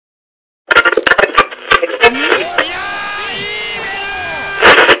Welcome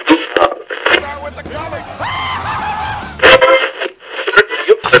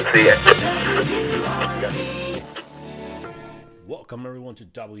everyone to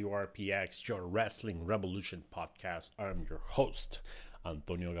WRPX, your Wrestling Revolution podcast. I'm your host,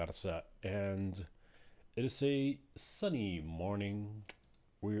 Antonio Garza, and it is a sunny morning.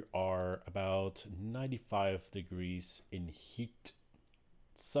 We are about 95 degrees in heat,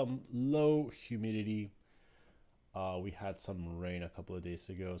 some low humidity. We had some rain a couple of days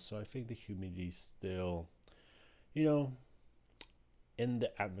ago, so I think the humidity is still, in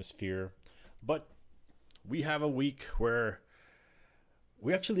the atmosphere. But we have a week where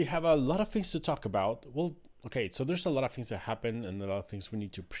we actually have a lot of things to talk about. Well, okay, so there's a lot of things that happen and a lot of things we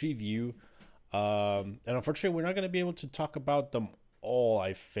need to preview. And unfortunately, we're not going to be able to talk about them all,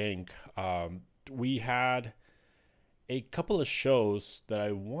 I think. We had a couple of shows that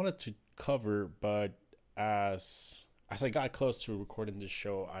I wanted to cover, but as I got close to recording this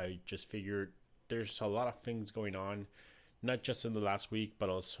show, I just figured there's a lot of things going on, not just in the last week, but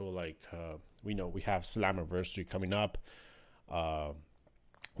also we have Slammiversary coming up.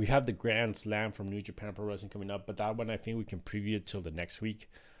 We have the Grand Slam from New Japan Pro Wrestling coming up, but that one I think we can preview it till the next week.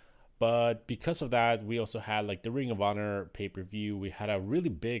 But because of that, we also had the Ring of Honor pay-per-view. We had a really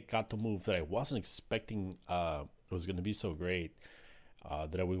big Gato move that I wasn't expecting was going to be so great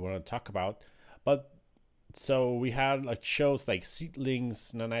that we want to talk about. But so we had shows like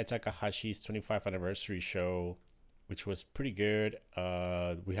Seedlings, Nanae Takahashi's 25th anniversary show, which was pretty good.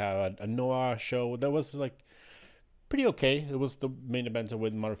 We had a Noah show that was pretty okay. It was the main event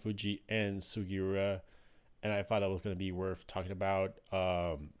with Marufuji and Sugiura, and I thought that was going to be worth talking about.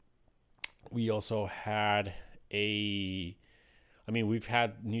 We also had we've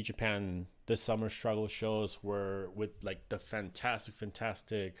had New Japan the Summer Struggle shows with the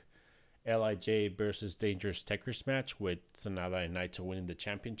fantastic LIJ versus Dangerous Tekkers match with Sanada and Naito winning the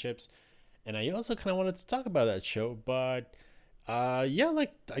championships. And I also kind of wanted to talk about that show, but I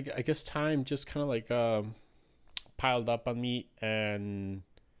guess time just kind of piled up on me, and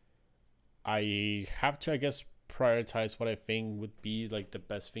I have to, I guess, prioritize what I think would be the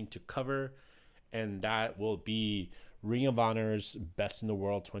best thing to cover, and that will be Ring of Honor's Best in the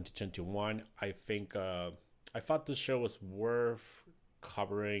World 2021. I think I thought this show was worth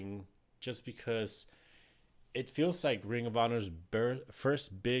covering just because it feels like Ring of Honor's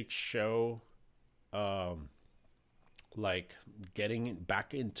first big show, getting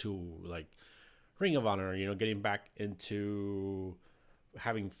back into Ring of Honor, getting back into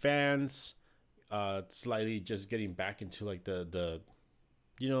having fans, slightly just getting back into the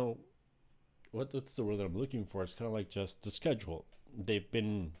what's the word that I'm looking for? It's kind of just the schedule. They've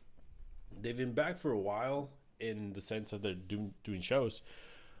been back for a while in the sense of they're doing shows,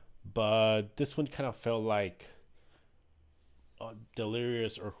 but this one kind of felt like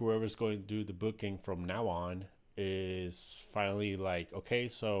Delirious or whoever's going to do the booking from now on is finally okay,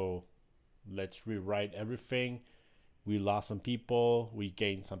 so let's rewrite everything. We lost some people, we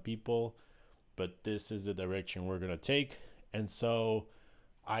gained some people, but this is the direction we're going to take. And so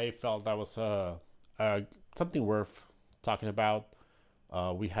I felt that was something worth talking about.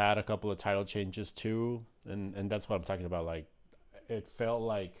 We had a couple of title changes too, and that's what I'm talking about. It felt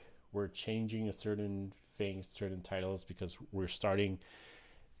like we're changing certain things, certain titles, because we're starting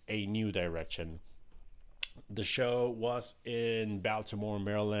a new direction. The show was in Baltimore,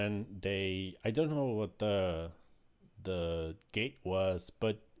 Maryland. I don't know what the gate was,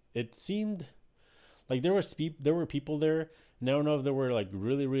 but it seemed like there were people there. And I don't know if they were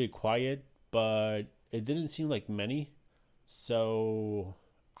really, really quiet, but it didn't seem like many. So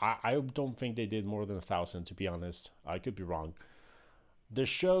I don't think they did more than 1,000, to be honest. I could be wrong. The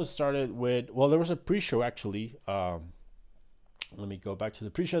show started with, there was a pre-show actually. Let me go back to the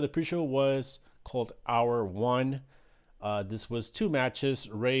pre-show. The pre-show was called Hour 1. This was 2 matches.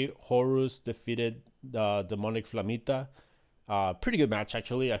 Rey Horus defeated Demonic Flamita. Pretty good match,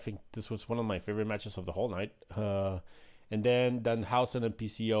 actually. I think this was one of my favorite matches of the whole night. And then Danhausen and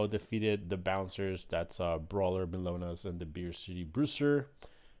PCO defeated the Bouncers. That's Brawler, Milonas, and the Beer City Bruiser.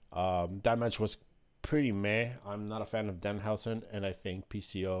 That match was pretty meh. I'm not a fan of Danhausen, and I think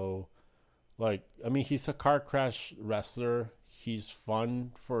PCO, he's a car crash wrestler. He's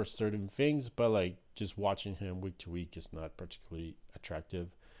fun for certain things, but just watching him week to week is not particularly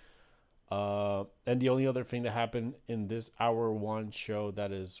attractive. And the only other thing that happened in this Hour 1 show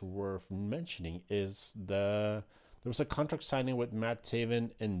that is worth mentioning is there was a contract signing with Matt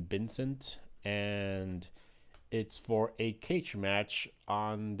Taven and Vincent, and it's for a cage match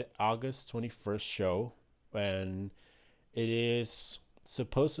on the August 21st show, and it is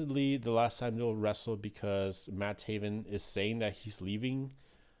supposedly the last time they'll wrestle because Matt Taven is saying that he's leaving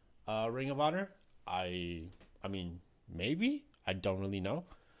Ring of Honor. I I mean maybe, I don't really know,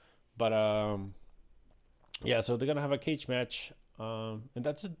 but yeah. So they're gonna have a cage match, and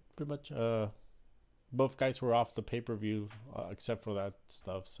that's it pretty much. Both guys were off the pay per view except for that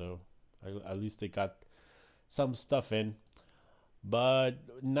stuff, so at least they got some stuff in. But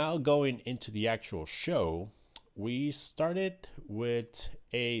now going into the actual show, we started with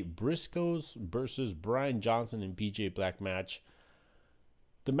a Briscoes versus Brian Johnson and PJ Black match.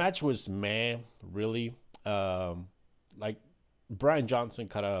 The match was meh, really. Like Brian Johnson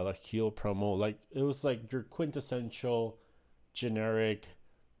cut a like heel promo, like it was like your quintessential generic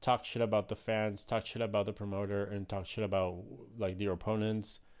talk shit about the fans, talk shit about the promoter, and talk shit about like your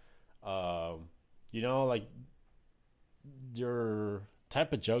opponents. Um, like your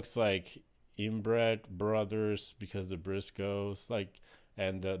type of jokes like inbred brothers because the Briscoes, like,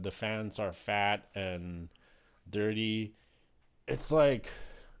 and the fans are fat and dirty. It's like,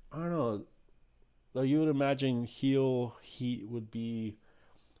 I don't know. Like you would imagine heel heat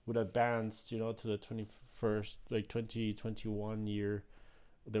would advance, to the 21st, like 2021 year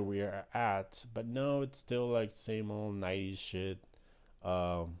that we are at. But no, it's still like same old 90s shit.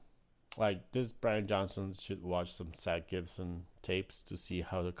 Um, like this Brian Johnson should watch some Sad Gibson tapes to see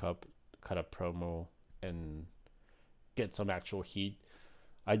how to cut a promo and get some actual heat.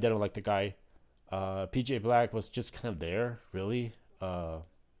 I didn't like the guy. PJ Black was just kind of there, really, to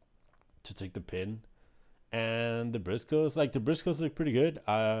take the pin. And the Briscoes look pretty good.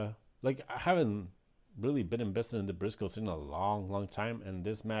 Like I haven't really been invested in the Briscoes in a long, long time, and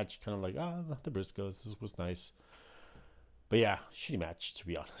this match kind of like, the Briscoes. This was nice, but yeah, shitty match to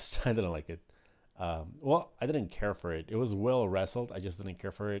be honest. I didn't like it. Well, I didn't care for it. It was well wrestled. I just didn't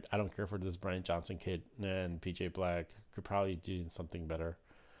care for it. I don't care for this Brian Johnson kid, and PJ Black could probably do something better.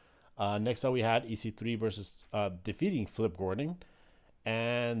 Next up, we had EC3 versus defeating Flip Gordon,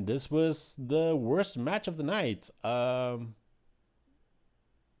 and this was the worst match of the night. Yeah,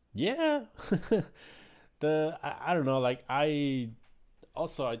 I don't know. Like I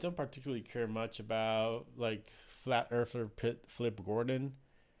don't particularly care much about like Flat Earther Pit Flip Gordon,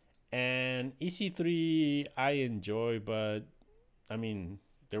 and EC3 I enjoy, but I mean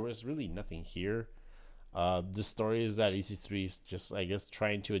there was really nothing here. The story is that EC3 is just, I guess,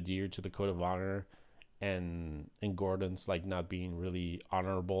 trying to adhere to the code of honor, and Gordon's like not being really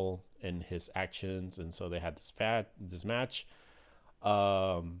honorable in his actions, and so they had this match.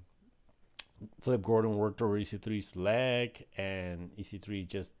 Um, Flip Gordon worked over EC3's leg, and EC3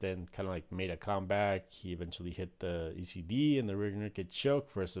 just then kind of like made a comeback. He eventually hit the ECD and the rear naked choke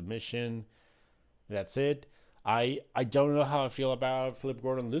for a submission. That's it. I don't know how I feel about Flip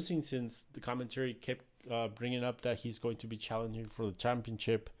Gordon losing, since the commentary kept bringing up that he's going to be challenging for the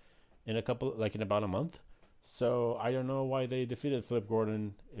championship in about a month. So I don't know why they defeated Flip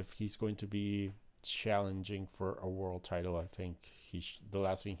Gordon if he's going to be challenging for a world title. I think the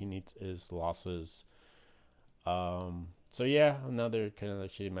last thing he needs is losses. So yeah, another kind of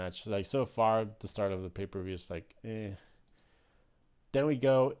like shitty match. Like so far, the start of the pay per view is like, eh. Then we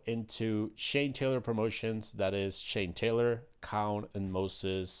go into Shane Taylor Promotions. That is Shane Taylor, Count, and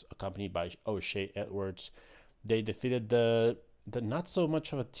Moses, accompanied by O'Shea Edwards. They defeated the not so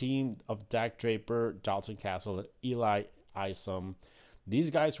much of a team of Dak Draper, Dalton Castle, and Eli Isom. These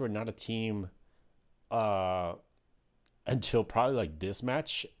guys were not a team until probably like this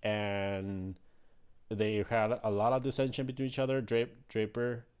match, and they had a lot of dissension between each other.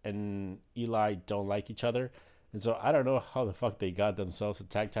 Draper and Eli don't like each other, and so I don't know how the fuck they got themselves a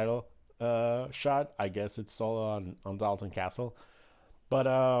tag title shot. I guess it's all on Dalton Castle, but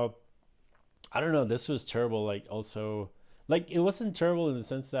I don't know. This was terrible. Like also, like it wasn't terrible in the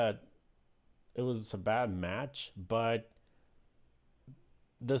sense that it was a bad match, but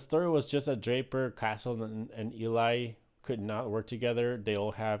the story was just that Draper, Castle, and Eli could not work together. They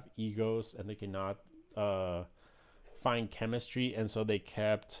all have egos and they cannot find chemistry, and so they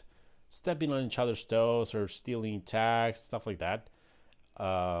kept stepping on each other's toes or stealing tags, stuff like that.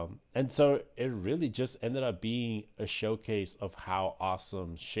 And so it really just ended up being a showcase of how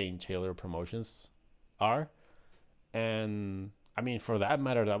awesome Shane Taylor Promotions are. And I mean, for that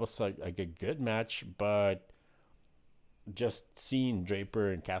matter, that was like a good match, but just seeing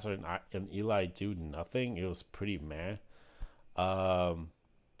Draper and Castle and Eli do nothing, it was pretty meh. Um,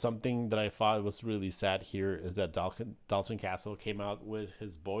 Something that I thought was really sad here is that Dalton Castle came out with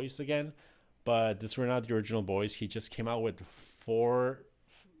his boys again, but these were not the original boys. He just came out with four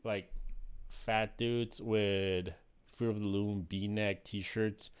like fat dudes with Fruit of the Loom V-neck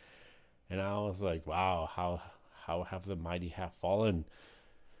t-shirts, and I was like, wow, how have the mighty have fallen.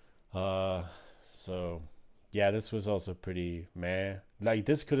 Uh, so yeah, this was also pretty meh. Like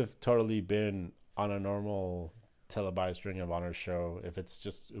this could have totally been on a normal televised Ring of Honor show if it's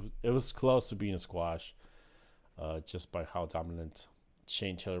just it was close to being a squash, just by how dominant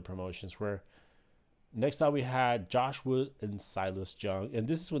Shane Taylor Promotions were. Next up, we had Josh Wood and Silas Young, and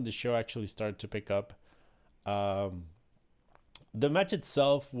this is when the show actually started to pick up. Um, the match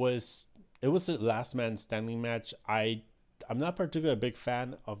itself was it was a last man standing match. I'm not particularly a big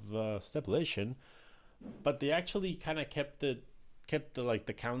fan of the stipulation, but they actually kind of kept the like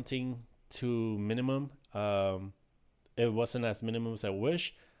the counting to minimum. It wasn't as minimum as I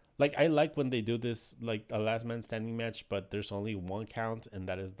wish. Like I like when they do this like a last man standing match, but there's only one count, and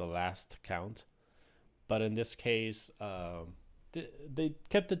that is the last count. But in this case, they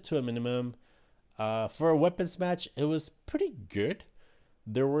kept it to a minimum. For a weapons match, it was pretty good.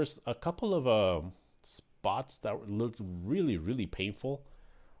 There was a couple of spots that looked really, really painful,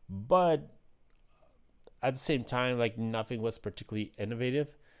 but at the same time, like nothing was particularly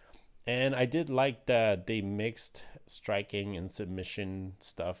innovative. And I did like that they mixed striking and submission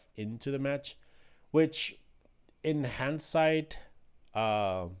stuff into the match, which in hindsight,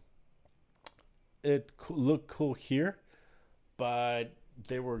 uh, it looked cool here, but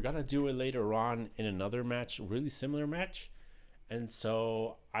they were gonna do it later on in another match, really similar match, and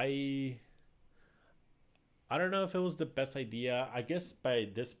so I don't know if it was the best idea. I guess by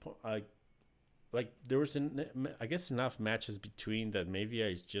this point, like there was I guess enough matches between that maybe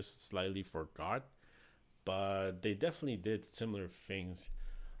I just slightly forgot, but they definitely did similar things.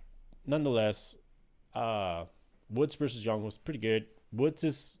 Nonetheless, Woods versus Young was pretty good. Woods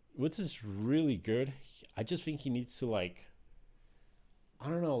is really good. I just think he needs to like I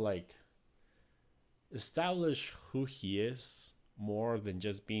don't know like establish who he is more than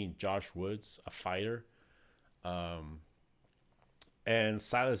just being Josh Woods, a fighter. Um, and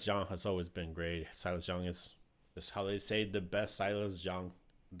Silas Young has always been great. Silas Young is how they say the best Silas Young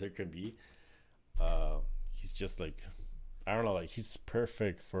there could be. He's just like I don't know, like he's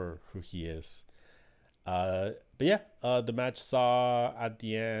perfect for who he is. But yeah, the match saw at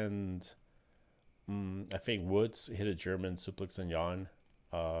the end. I think Woods hit a German suplex on Jan,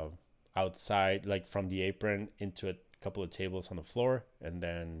 outside, like from the apron into a couple of tables on the floor, and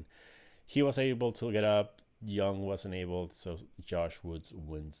then he was able to get up. Young wasn't able, so Josh Woods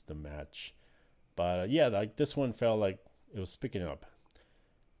wins the match. But yeah, like this one felt like it was picking up.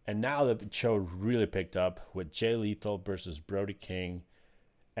 And now the show really picked up with Jay Lethal versus Brody King.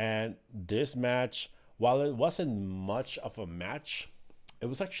 And this match, while it wasn't much of a match, it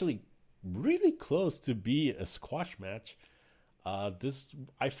was actually really close to be a squash match. This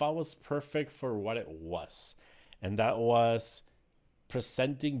I thought was perfect for what it was. And that was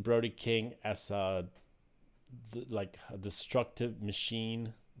presenting Brody King as a destructive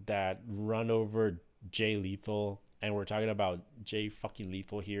machine that run over Jay Lethal, and we're talking about Jay fucking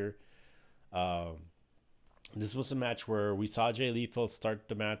Lethal here. This was a match where we saw Jay Lethal start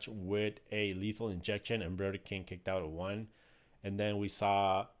the match with a lethal injection, and Brody King kicked out at 1, and then we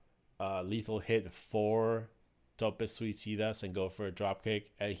saw Lethal hit 4 tope suicidas and go for a drop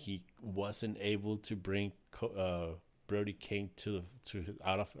kick, and he wasn't able to bring Brody King to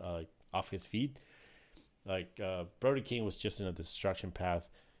out of off his feet. Brody King was just in a destruction path.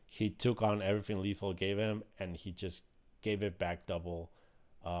 He took on everything Lethal gave him, and he just gave it back double.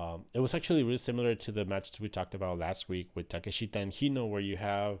 It was actually really similar to the match we talked about last week with Takeshita and Hino, where you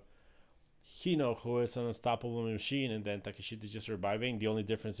have Hino, who is an unstoppable machine, and then Takeshita just surviving. The only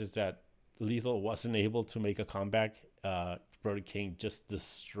difference is that Lethal wasn't able to make a comeback. Brody King just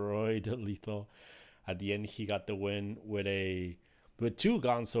destroyed Lethal. At the end, he got the win with 2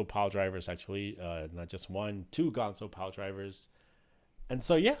 Gonzo pile drivers, actually, not just one, 2 Gonzo pile drivers. And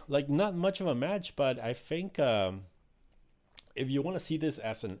so, yeah, like not much of a match, but I think if you want to see this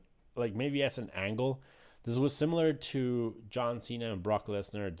as maybe as an angle, this was similar to John Cena and Brock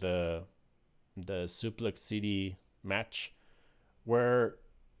Lesnar, the Suplex City match, where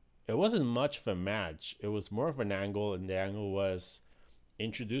it wasn't much of a match. It was more of an angle, and the angle was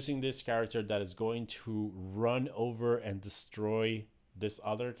introducing this character that is going to run over and destroy this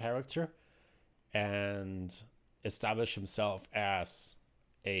other character and establish himself as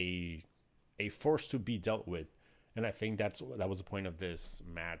a force to be dealt with. And I think that was the point of this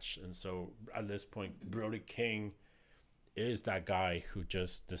match. And so at this point, Brody King is that guy who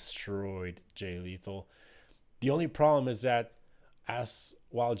just destroyed Jay Lethal. The only problem is that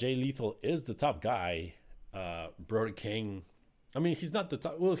while Jay Lethal is the top guy, Brody King, I mean, he's not the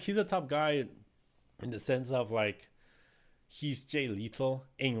top. Well, he's a top guy in the sense of like he's Jay Lethal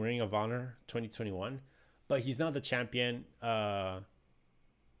in Ring of Honor 2021, but he's not the champion. Yeah,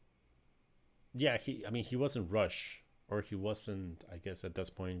 he wasn't Rush, or he wasn't, I guess at this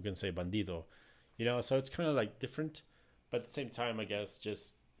point I'm gonna say Bandido, so it's kind of like different, but at the same time, I guess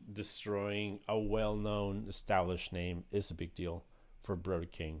just destroying a well-known established name is a big deal for Brody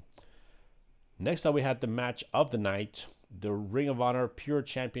King. Next up, we had the match of the night, the Ring of Honor Pure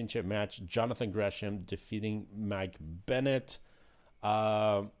Championship match. Jonathan Gresham defeating Mike Bennett.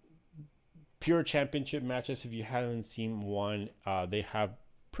 Pure Championship matches, if you haven't seen one, they have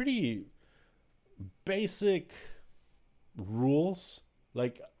pretty basic rules.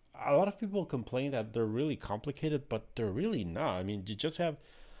 Like, a lot of people complain that they're really complicated, but they're really not. I mean, you just have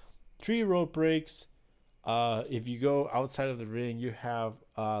 3 rope breaks. If you go outside of the ring, you have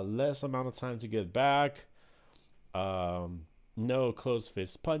less amount of time to get back. No closed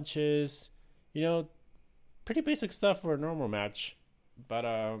fist punches. Pretty basic stuff for a normal match.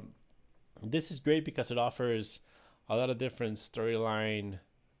 But this is great because it offers a lot of different storyline.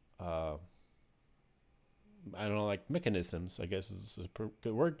 I don't know, like mechanisms, I guess is a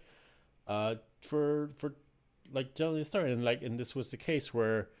good word. For like telling the story, and this was the case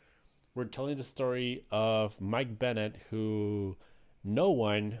where we're telling the story of Mike Bennett, who no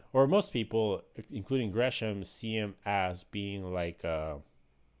one, or most people, including Gresham, see him as being like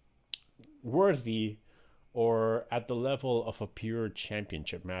worthy or at the level of a pure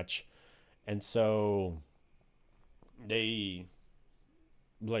championship match. And so they,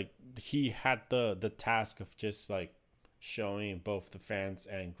 like, he had the task of just like showing both the fans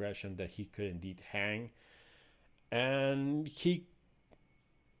and Gresham that he could indeed hang. And he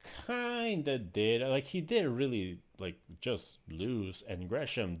kind of did. Like, he did really like just lose, and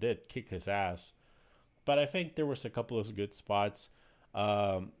Gresham did kick his ass, but I think there was a couple of good spots.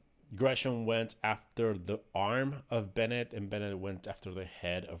 Gresham went after the arm of Bennett, and Bennett went after the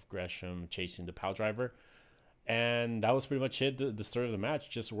head of Gresham, chasing the pile driver, and that was pretty much it. The story of the match,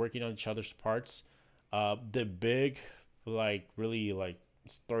 just working on each other's parts. The big, like, really like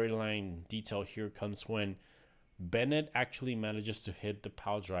storyline detail here comes when Bennett actually manages to hit the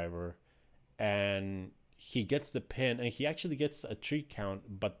pile driver, and he gets the pin, and he actually gets a 3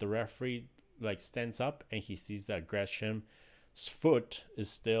 count, but the referee like stands up and he sees that Gresham's foot is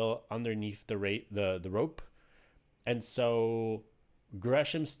still underneath the rope, and so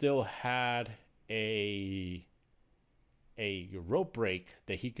Gresham still had a rope break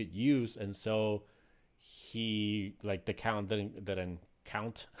that he could use, and so he, like, the count didn't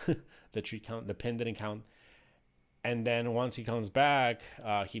count, the 3 count, the pin didn't count. And then once he comes back,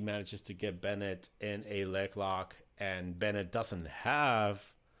 he manages to get Bennett in a leg lock, and Bennett doesn't have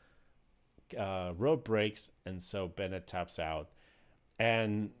rope breaks, and so Bennett taps out.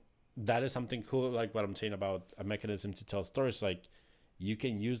 And that is something cool, like what I'm saying about a mechanism to tell stories. Like, you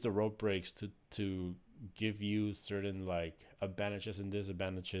can use the rope breaks to give you certain like advantages and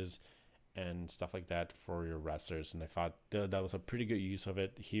disadvantages and stuff like that for your wrestlers. And I thought that was a pretty good use of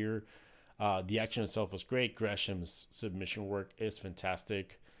it here. The action itself was great. Gresham's submission work is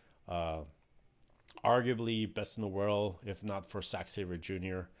fantastic. Arguably best in the world, if not for Zack Sabre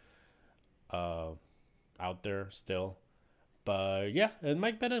Jr. Out there still. But yeah, and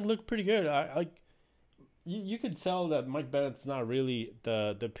Mike Bennett looked pretty good. You can tell that Mike Bennett's not really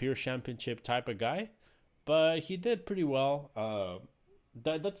the pure championship type of guy, but he did pretty well.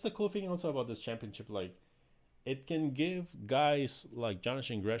 That's the cool thing also about this championship. Like, it can give guys like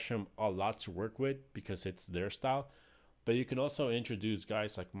Jonathan Gresham a lot to work with because it's their style. But you can also introduce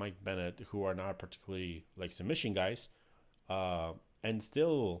guys like Mike Bennett, who are not particularly like submission guys, and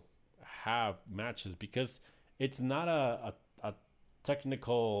still have matches, because it's not a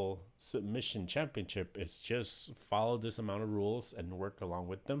technical submission championship. It's just follow this amount of rules and work along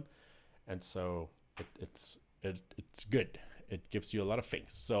with them. And so it's good. It gives you a lot of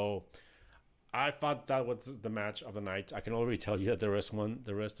things. So I thought that was the match of the night. I can already tell you that the rest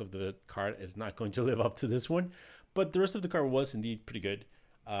of the card is not going to live up to this one, but the rest of the card was indeed pretty good.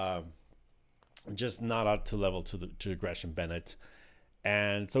 Just not up to level to Gresham Bennett.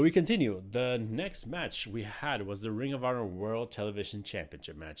 And so we continue. The next match we had was the Ring of Honor World Television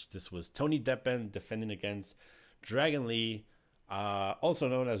Championship match. This was Tony Deppen defending against Dragon Lee, also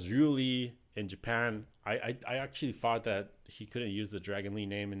known as Ryu Lee in Japan. I actually thought that he couldn't use the Dragon Lee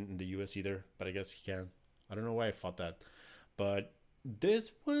name in the US either, but I guess he can. I don't know why I thought that. But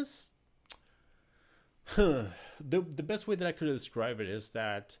this was... the best way that I could describe it is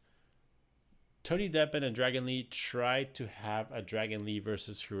that Tony Deppen and Dragon Lee tried to have a Dragon Lee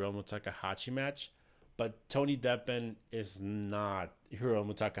versus Hiromu Takahashi match, but Tony Deppen is not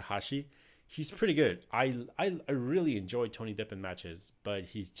Hiromu Takahashi. He's pretty good. I really enjoy Tony Deppen matches, but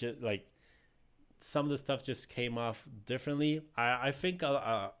he's just like... some of the stuff just came off differently. I think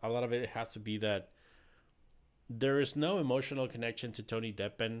a lot of it has to be that there is no emotional connection to Tony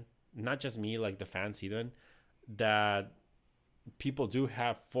Deppen, not just me, like the fans even, that people do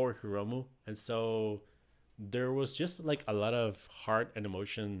have for Hiromu. And so there was just like a lot of heart and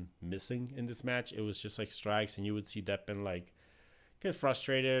emotion missing in this match. It was just like strikes, and you would see Deppen like get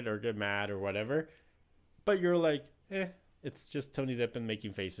frustrated or get mad or whatever. But you're like, it's just Tony Deppen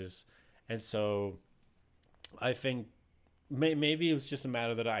making faces. And so I think maybe it was just a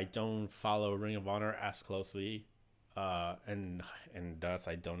matter that I don't follow Ring of Honor as closely, and thus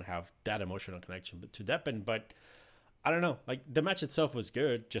I don't have that emotional connection to Deppen. But I don't know, like the match itself was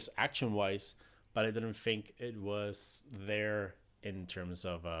good, just action wise, but I didn't think it was there in terms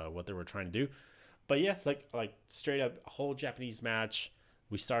of what they were trying to do. But yeah, like straight up whole Japanese match.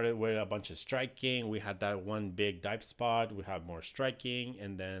 We started with a bunch of striking. We had that one big dive spot. We had more striking,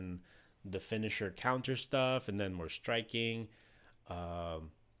 and then the finisher counter stuff, and then more striking.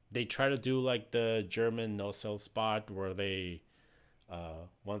 They try to do like the German no sell spot where they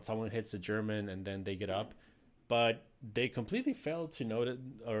once someone hits the German and then they get up, but they completely failed to note it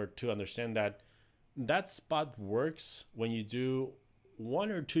or to understand that that spot works when you do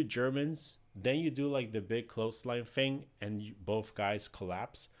one or two Germans, then you do like the big clothesline thing, and both guys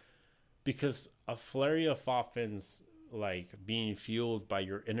collapse, because a flurry of offense like being fueled by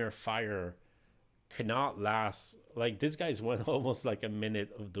your inner fire cannot last. Like this guy's went almost like a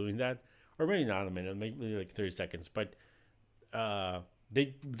minute of doing that, or maybe not a minute, maybe like 30 seconds, but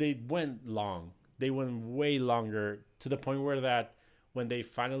they went long. They went way longer, to the point where that when they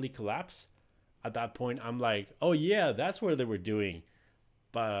finally collapse, at that point I'm like, oh yeah, that's what they were doing.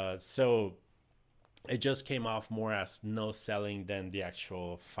 But so it just came off more as no selling than the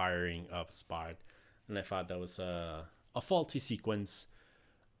actual firing up spot, and I thought that was a faulty sequence.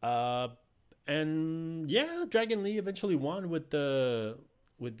 And yeah, Dragon Lee eventually won with the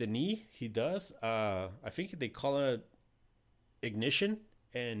knee. He does. I think they call it ignition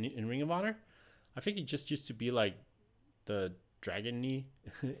in Ring of Honor. I think it just used to be like the Dragon Knee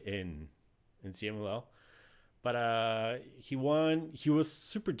in CMLL. But he won. He was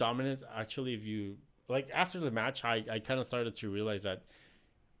super dominant. Actually, if you like after the match, I kind of started to realize that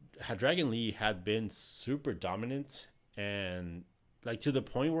Dragon Lee had been super dominant, and like to the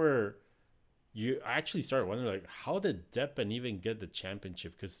point where you actually started wondering like, how did Deppen even get the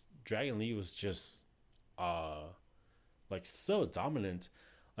championship? Because Dragon Lee was just like so dominant.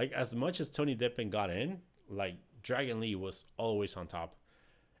 Like as much as Tony Deppen got in, like Dragon Lee was always on top.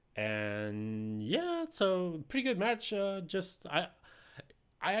 And yeah, so pretty good match. Just I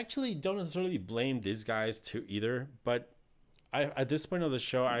actually don't necessarily blame these guys too either, but I at this point of the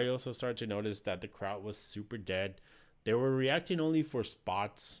show I also started to notice that the crowd was super dead. They were reacting only for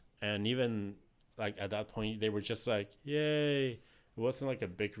spots, and even like at that point they were just like, yay. It wasn't like a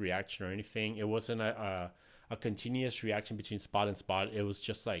big reaction or anything. It wasn't a continuous reaction between spot and spot. It was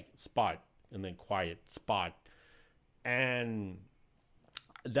just like spot and then quiet, spot. And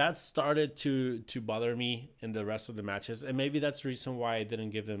that started to bother me in the rest of the matches, and maybe that's the reason why I didn't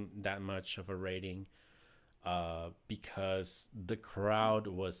give them that much of a rating, because the crowd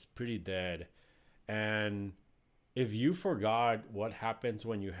was pretty dead. And if you forgot what happens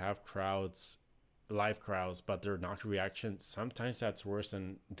when you have crowds, live crowds, but they're not reactions, sometimes that's worse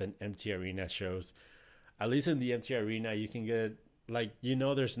than empty arena shows. At least in the empty arena you can get like,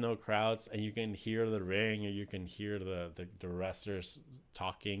 there's no crowds, and you can hear the ring, or you can hear the wrestlers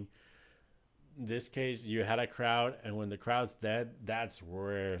talking. In this case, you had a crowd, and when the crowd's dead, that's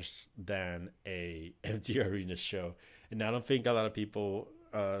worse than a empty arena show. And I don't think a lot of people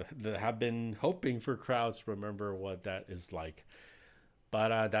that have been hoping for crowds remember what that is like.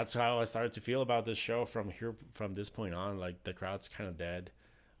 But that's how I started to feel about this show from this point on. Like the crowd's kind of dead.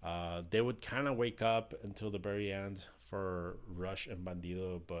 They would kind of wake up until the very end for Rush and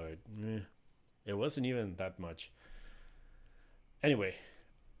Bandido, but it wasn't even that much. Anyway,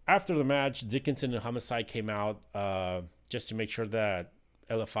 after the match, Dickinson and Homicide came out just to make sure that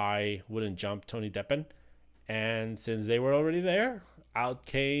LFI wouldn't jump Tony Deppen. And since they were already there, out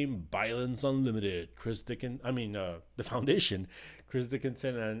came Violence Unlimited. The Foundation. Chris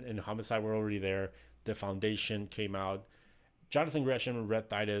Dickinson and Homicide were already there. The Foundation came out. Jonathan Gresham and Red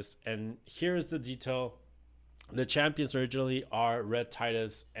Titus. And here's the detail. The champions originally are Red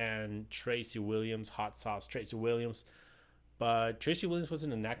Titus and Tracy Williams, Hot Sauce Tracy Williams. But Tracy Williams was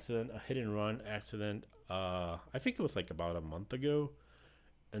in an accident, a hit and run accident. I think it was like about a month ago.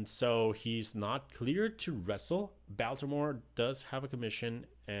 And so he's not cleared to wrestle. Baltimore does have a commission,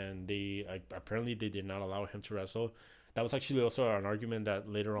 and apparently they did not allow him to wrestle. That was actually also an argument that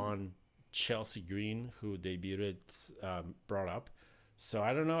later on Chelsea Green, who debuted, brought up. So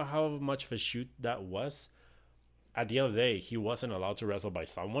I don't know how much of a shoot that was. At the end of the day, he wasn't allowed to wrestle by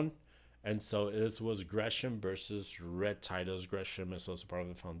someone. And so this was Gresham versus Red Titus. Gresham is also part of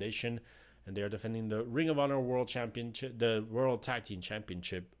the foundation. And they are defending the Ring of Honor World Championship, the World Tag Team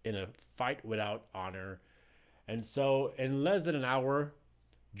Championship, in a fight without honor. And so in less than an hour,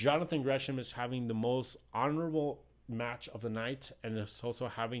 Jonathan Gresham is having the most honorable match of the night, and is also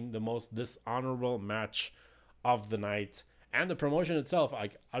having the most dishonorable match of the night. And the promotion itself,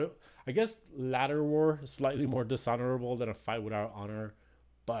 I guess Ladder War is slightly more dishonorable than a fight without honor,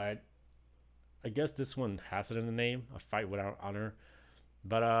 but I guess this one has it in the name, a fight without honor.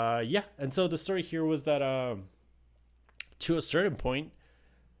 But yeah, and so the story here was that to a certain point,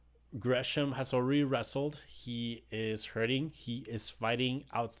 Gresham has already wrestled. He is hurting. He is fighting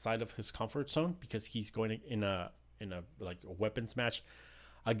outside of his comfort zone because he's going in a like a weapons match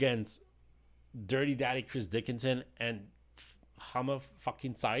against Dirty Daddy Chris Dickinson and Hama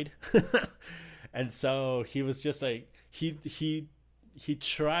fucking Side. And so he was just like he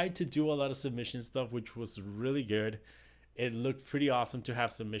tried to do a lot of submission stuff, which was really good. It looked pretty awesome to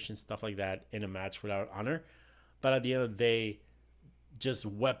have submission stuff like that in a match without honor. But at the end of the day, just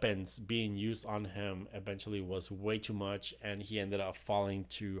weapons being used on him eventually was way too much, and he ended up falling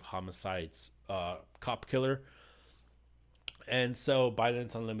to Homicide's cop killer. And so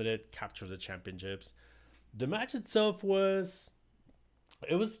Violence Unlimited captures the championships. The match itself was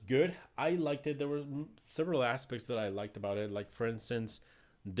good. I liked it. There were several aspects that I liked about it. Like, for instance,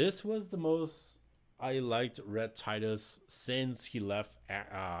 this was the most I liked Red Titus since he left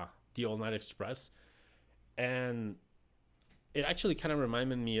the All Night Express. And it actually kind of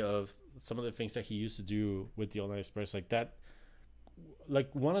reminded me of some of the things that he used to do with the All Night Express. Like that,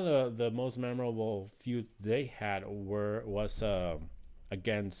 like one of the most memorable feuds they had was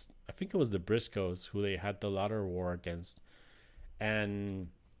against, I think it was the Briscoes, who they had the Ladder War against. And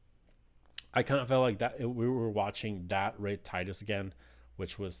I kind of felt like that we were watching that Red Titus again,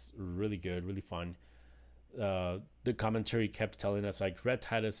 which was really good, really fun. The commentary kept telling us like Red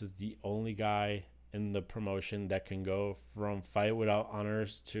Titus is the only guy in the promotion that can go from fight without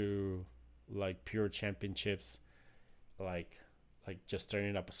honors to like pure championships, like just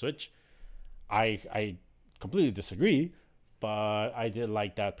turning up a switch. I completely disagree, but I did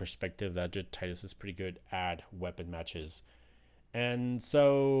like that perspective that Red Titus is pretty good at weapon matches. And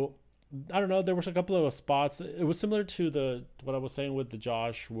so I don't know, there was a couple of spots. It was similar to what I was saying with the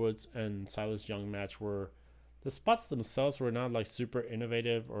Josh Woods and Silas Young match, where the spots themselves were not like super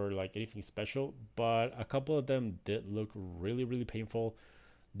innovative or like anything special, but a couple of them did look really, really painful.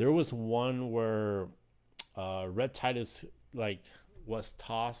 There was one where Red Titus like was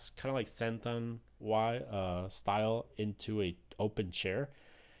tossed kind of like Senton style into a open chair,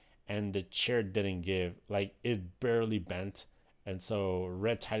 and the chair didn't give, like it barely bent. And so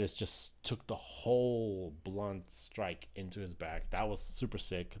Red Titus just took the whole blunt strike into his back. That was super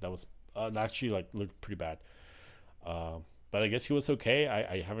sick. That was actually like looked pretty bad. But I guess he was okay.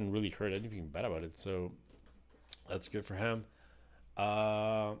 I haven't really heard anything bad about it, so that's good for him.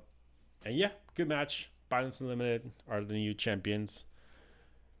 And yeah, good match. Violence Unlimited are the new champions.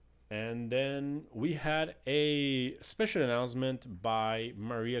 And then we had a special announcement by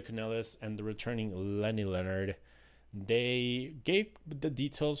Maria Kanellis and the returning Lenny Leonard. They gave the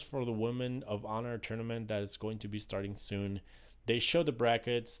details for the Women of Honor tournament that is going to be starting soon. They showed the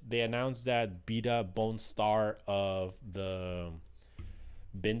brackets. They announced that Beta Bone Star of the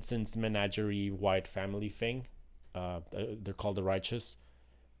Vincent's Menagerie White Family thing, they're called the Righteous,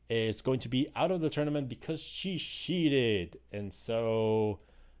 is going to be out of the tournament because she cheated. And so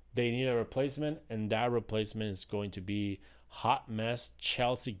they need a replacement, and that replacement is going to be Hot Mess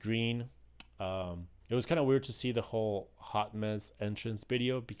Chelsea Green. It was kind of weird to see the whole Hot Mess entrance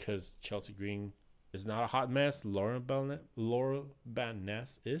video because Chelsea Green is not a hot mess. Laura Bannes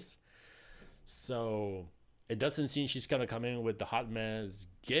is. So it doesn't seem she's going to come in with the hot mess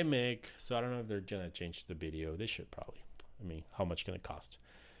gimmick. So I don't know if they're going to change the video. They should probably. I mean, how much can it cost?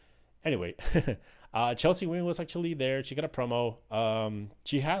 Anyway, Chelsea Green was actually there. She got a promo.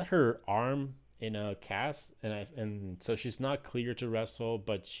 She had her arm in a cast, and so she's not clear to wrestle,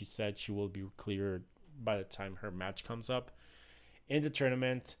 but she said she will be cleared by the time her match comes up in the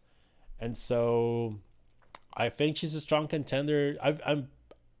tournament. And so I think she's a strong contender.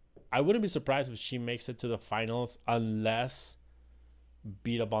 I wouldn't be surprised if she makes it to the finals unless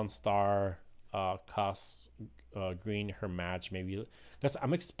Beta Bone Star costs Green her match, maybe, because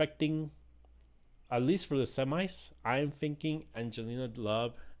I'm expecting, at least for the semis, I'm thinking Angelina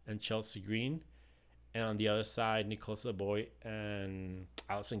Love and Chelsea Green, and on the other side Nicole Savoy and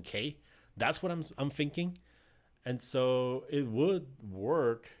Allison Kay. That's what I'm thinking. And so it would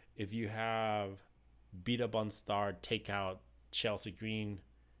work if you have beat up on Star, take out Chelsea Green,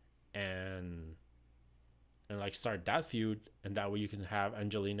 and like start that feud, and that way you can have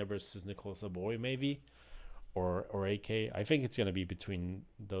Angelina versus Nicolas Savoy maybe, or AK. I think it's gonna be between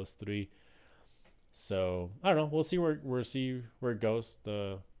those three. So I don't know. We'll see where it goes.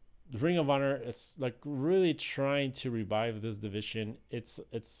 The Ring of Honor, it's like really trying to revive this division. It's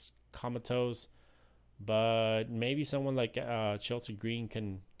comatose, but maybe someone like Chelsea Green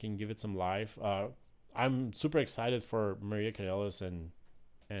can give it some life. I'm super excited for Maria Kanellis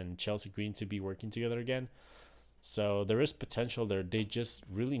and Chelsea Green to be working together again. So there is potential there. They just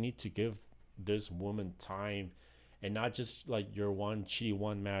really need to give this woman time, and not just like your one shitty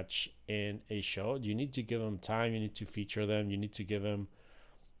one match in a show. You need to give them time. You need to feature them. You need to give them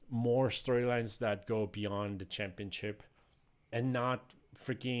more storylines that go beyond the championship, and not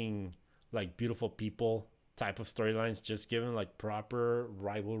freaking like beautiful people type of storylines. Just give them like proper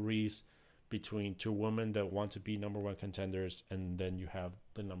rivalries between two women that want to be number one contenders, and then you have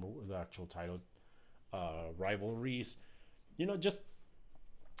the actual title rivalries. Just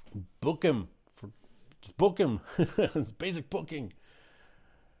book him for just book him. It's basic booking.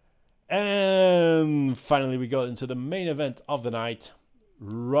 And finally, we go into the main event of the night.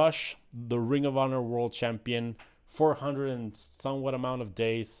 Rush, the Ring of Honor World Champion, 400 and somewhat amount of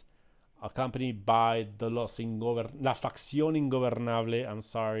days, accompanied by La Facción Ingobernable, I'm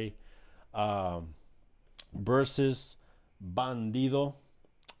sorry, versus Bandido,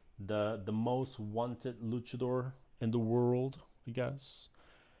 the most wanted luchador in the world, I guess.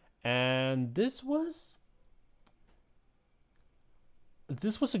 And this was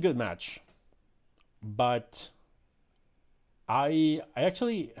a good match, but I've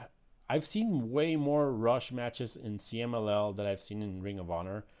seen way more Rush matches in CMLL than I've seen in Ring of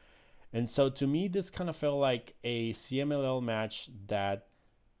Honor. And so to me, this kind of felt like a CMLL match that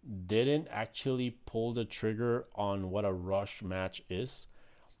didn't actually pull the trigger on what a Rush match is.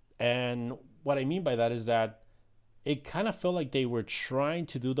 And what I mean by that is that it kind of felt like they were trying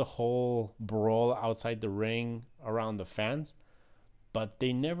to do the whole brawl outside the ring around the fans, but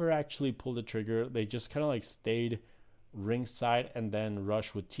they never actually pulled the trigger. They just kind of like stayed ringside, and then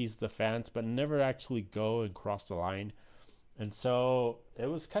Rush would tease the fans, but never actually go and cross the line. And so it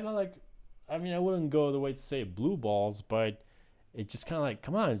was kind of like, I mean, I wouldn't go the way to say blue balls, but it just kind of like,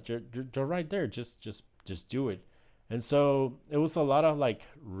 come on, you're right there. Just do it. And so it was a lot of like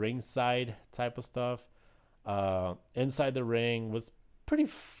ringside type of stuff. Inside the ring was pretty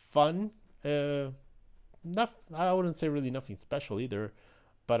fun. Not, I wouldn't say really nothing special either,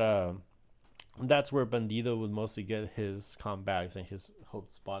 but that's where Bandido would mostly get his comebacks and his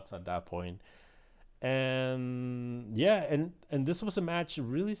hope spots at that point. And yeah, and this was a match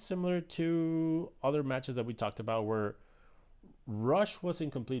really similar to other matches that we talked about where Rush was in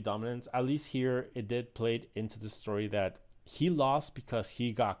complete dominance. At least here it did play into the story that he lost because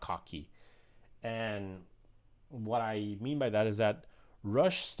he got cocky. And what I mean by that is that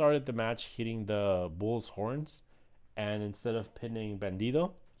Rush started the match hitting the bull's horns, and instead of pinning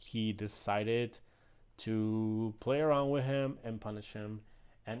Bandido, he decided to play around with him and punish him.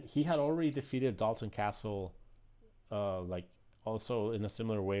 And he had already defeated Dalton Castle, like also in a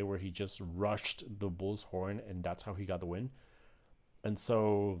similar way where he just rushed the bull's horn, and that's how he got the win. And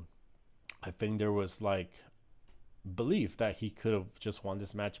so I think there was like belief that he could have just won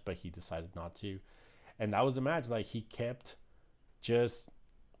this match, but he decided not to. And that was the match. Like he kept just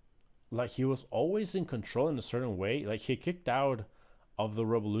like he was always in control in a certain way. Like he kicked out of the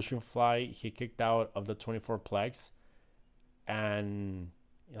Revolution Fly, he kicked out of the 24 Plex, and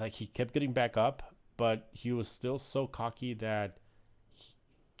like he kept getting back up, but he was still so cocky that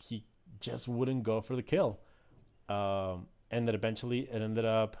he just wouldn't go for the kill. And that eventually it ended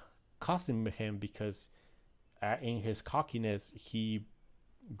up costing him because in his cockiness, he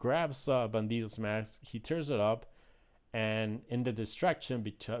grabs Bandido's mask, he tears it up, and in the distraction,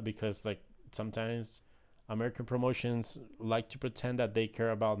 because like sometimes American promotions like to pretend that they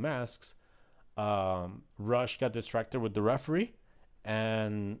care about masks, Rush got distracted with the referee,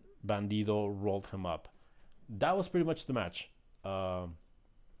 and Bandido rolled him up. That was pretty much the match.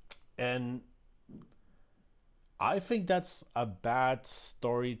 And I think that's a bad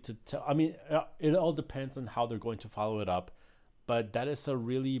story to tell. I mean, it all depends on how they're going to follow it up. But that is a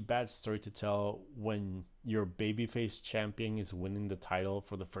really bad story to tell when your babyface champion is winning the title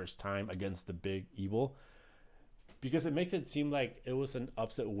for the first time against the big evil. Because it makes it seem like it was an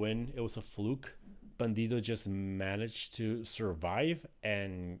upset win. It was a fluke. Bandido just managed to survive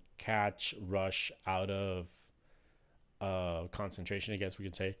and catch Rush out of concentration, I guess we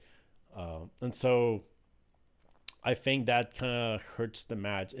could say. And so I think that kind of hurts the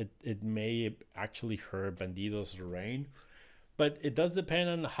match. It may actually hurt Bandido's reign, but it does depend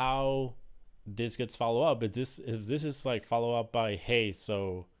on how this gets followed up. If this is like follow up by, hey,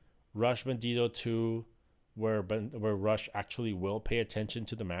 so Rush Bandido 2, where Rush actually will pay attention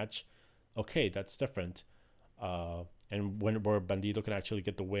to the match, okay, that's different. And where Bandido can actually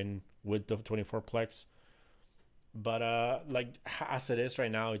get the win with the 24 plex. But like as it is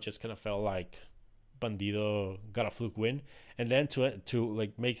right now, it just kind of felt like Bandido got a fluke win. And then to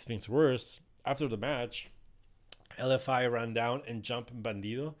like make things worse, after the match, LFI ran down and jumped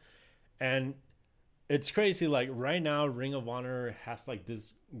Bandido. And it's crazy. Like right now, Ring of Honor has like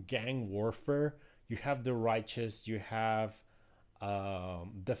this gang warfare. You have the Righteous, you have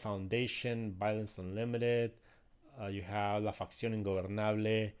the Foundation, Violence Unlimited, you have La Facción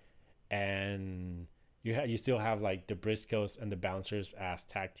Ingobernable, and you still have like the Briscoes and the Bouncers as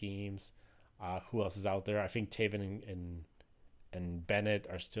tag teams. Who else is out there? I think Taven and Bennett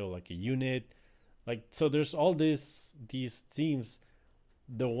are still like a unit. Like so, there's all these teams.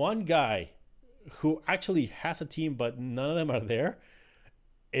 The one guy who actually has a team, but none of them are there,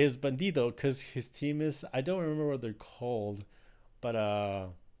 is Bandido, because his team is, I don't remember what they're called, but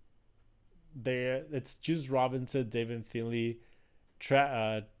they it's Juice Robinson, David Finley,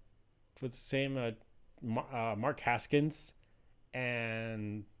 what's the same Mark Haskins,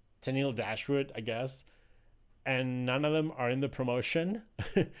 and Tennille Dashwood, I guess, and none of them are in the promotion.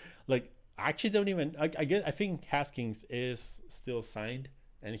 Like, I actually don't even. I think Haskins is still signed,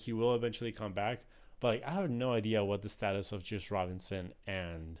 and he will eventually come back. But like, I have no idea what the status of Juice Robinson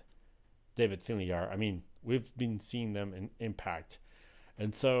and David Finley are. I mean, we've been seeing them in Impact,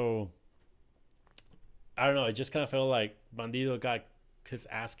 and so I don't know. It just kind of felt like Bandido got his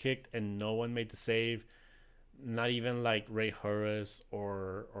ass kicked, and no one made the save. Not even like Ray Horace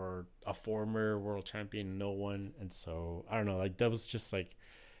or a former world champion. No one. And so I don't know. Like that was just like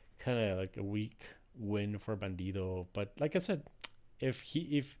kind of like a weak win for Bandido. But like I said, if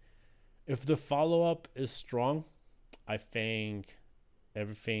the follow up is strong, I think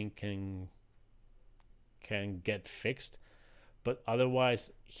everything can get fixed. But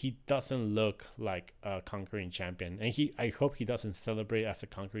otherwise, he doesn't look like a conquering champion, and I hope he doesn't celebrate as a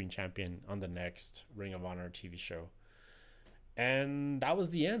conquering champion on the next Ring of Honor TV show. And that was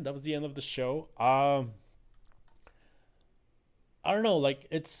the end. That was the end of the show. I don't know, like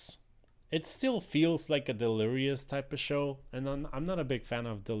it still feels like a Delirious type of show, and I'm not a big fan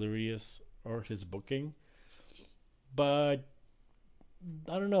of Delirious or his booking, but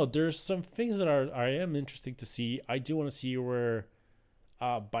I don't know. There's some things that I am interesting to see. I do want to see where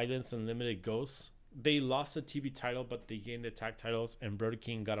Violence Unlimited goes. They lost the TV title, but they gained the tag titles, and Brody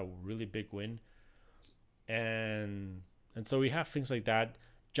King got a really big win. And so we have things like that.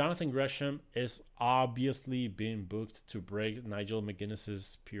 Jonathan Gresham is obviously being booked to break Nigel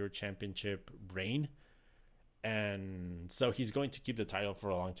McGuinness's Pure Championship reign, and so he's going to keep the title for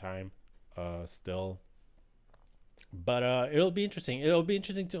a long time, still. But it'll be interesting. It'll be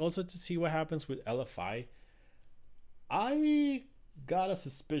interesting to see what happens with LFI. I got a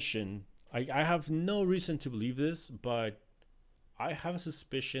suspicion. I have no reason to believe this, but I have a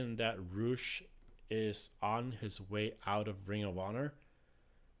suspicion that Rush is on his way out of Ring of Honor,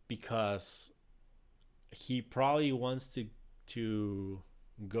 because he probably wants to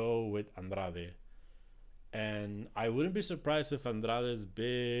go with Andrade. And I wouldn't be surprised if Andrade's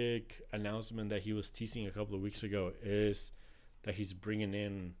big announcement that he was teasing a couple of weeks ago is that he's bringing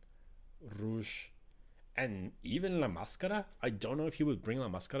in Rush and even La Máscara. I don't know if he would bring La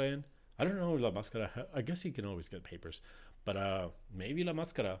Máscara in. I don't know if La Máscara. I guess he can always get papers, but maybe La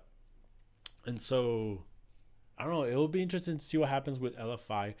Máscara. And so I don't know. It will be interesting to see what happens with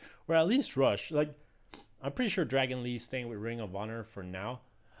LFI, or at least Rush. Like, I'm pretty sure Dragon Lee is staying with Ring of Honor for now.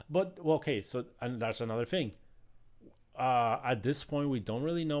 But, well, okay, so and that's another thing. At this point, we don't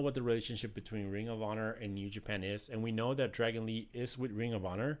really know what the relationship between Ring of Honor and New Japan is. And we know that Dragon Lee is with Ring of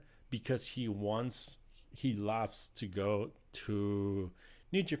Honor because he loves to go to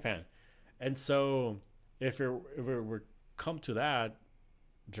New Japan. And so if it were come to that,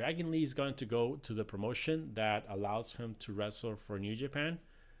 Dragon Lee is going to go to the promotion that allows him to wrestle for New Japan,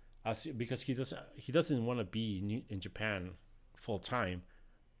 because he doesn't want to be in Japan full time,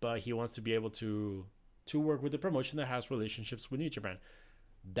 but he wants to be able to work with the promotion that has relationships with New Japan.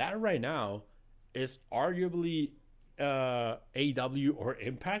 That right now is arguably AEW or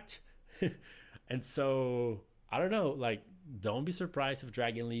Impact. And so I don't know, like, don't be surprised if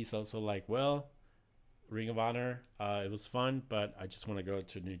Dragon Lee is also like, well, Ring of Honor, it was fun, but I just want to go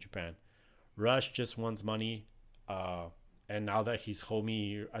to New Japan. Rush just wants money, and now that his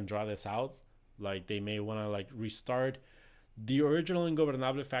homie Andrade's out, like they may want to like restart the original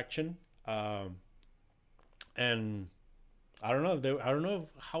Ingobernable faction. And I don't know. I don't know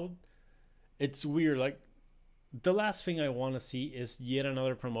how. It's weird. Like the last thing I want to see is yet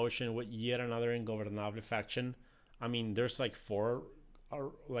another promotion with yet another Ingobernable faction. I mean, there's like four,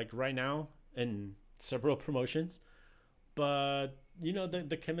 like right now in several promotions, but you know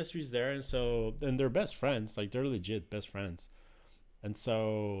the chemistry's there, and they're best friends. Like they're legit best friends, and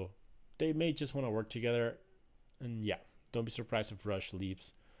so they may just want to work together. And yeah, don't be surprised if Rush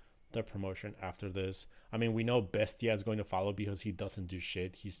leaves the promotion after this. I mean, we know Bestia is going to follow because he doesn't do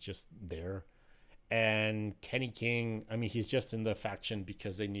shit. He's just there. And Kenny King, I mean, he's just in the faction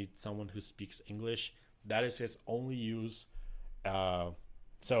because they need someone who speaks English. That is his only use. So,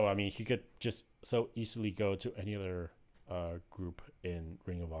 I mean, he could just so easily go to any other group in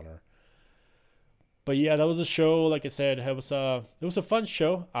Ring of Honor. But yeah, that was a show. Like I said, it was a fun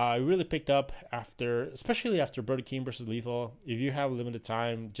show. I really picked up after, especially after Brody King versus Lethal. If you have limited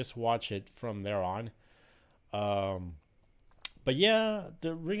time, just watch it from there on. But yeah,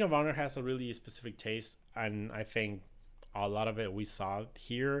 the Ring of Honor has a really specific taste, and I think a lot of it we saw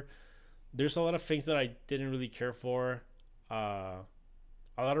here. There's a lot of things that I didn't really care for. A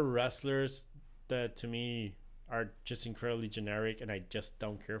lot of wrestlers that to me are just incredibly generic, and I just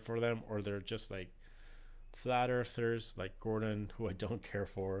don't care for them, or they're just like flat earthers like Gordon, who I don't care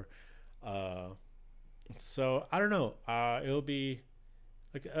for. So I don't know. It'll be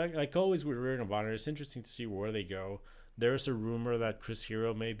like always with Ring of Honor. It's interesting to see where they go. There's a rumor that Chris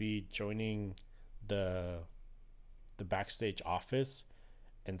Hero may be joining the backstage office,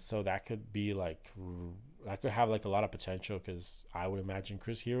 and so that could be like that could have like a lot of potential because I would imagine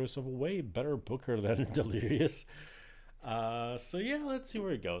Chris Hero is a way better booker than Delirious. So yeah, let's see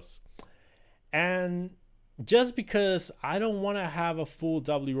where it goes. And just because I don't want to have a full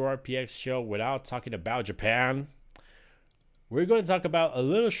WRPX show without talking about Japan, we're going to talk about a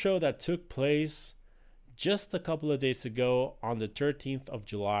little show that took place just a couple of days ago on the 13th of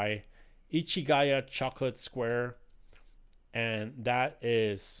July, Ichigaya Chocolate Square. And that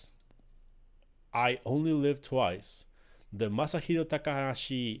is I Only Live Twice, the Masahiro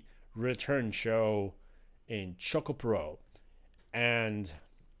Takahashi return show in Chocopro. And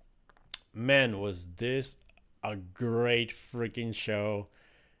man, was this a great freaking show.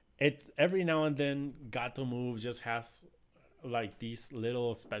 It every now and then Gato Move just has like these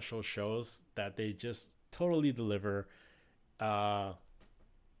little special shows that they just totally deliver. And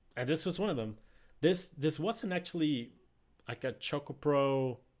this was one of them. This wasn't actually like a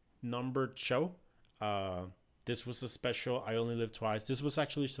Chocopro numbered show. This was a special I Only Live Twice. This was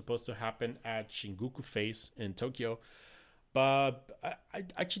actually supposed to happen at Shinjuku Face in Tokyo. But I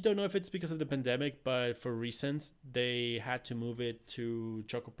actually don't know if it's because of the pandemic, but for reasons, they had to move it to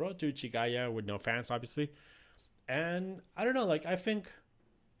Chocopro, to Chigaya, with no fans, obviously. And I don't know, like, I think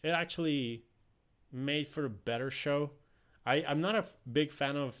it actually made for a better show. I'm not a big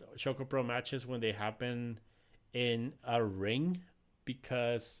fan of Chocopro matches when they happen in a ring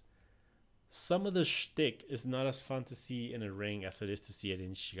because some of the shtick is not as fun to see in a ring as it is to see it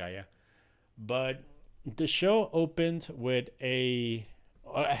in Chigaya. But the show opened with a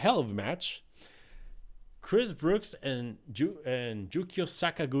hell of a match. Chris Brooks and Yukio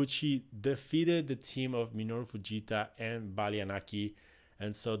Sakaguchi defeated the team of Minoru Fujita and Balianaki.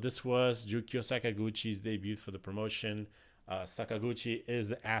 And so this was Yukio Sakaguchi's debut for the promotion. Sakaguchi is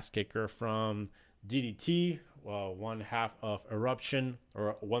the ass kicker from DDT, one half of Eruption,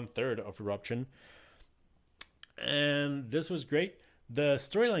 or 1/3 of Eruption. And this was great. The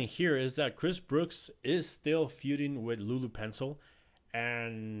storyline here is that Chris Brooks is still feuding with Lulu Pencil,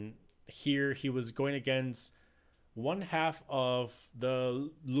 and here he was going against one half of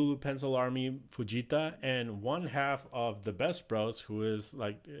the Lulu Pencil army, Fujita, and one half of the Best Bros, who is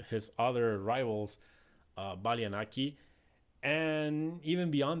like his other rivals, Balianaki. And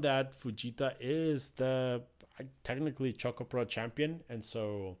even beyond that, Fujita is the technically Chocopro champion, and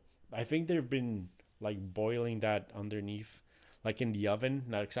so I think they've been like boiling that underneath, like in the oven,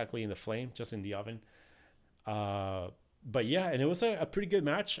 not exactly in the flame, just in the oven. But yeah, and it was a pretty good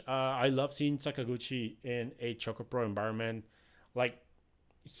match. I love seeing Sakaguchi in a Chocopro environment. Like,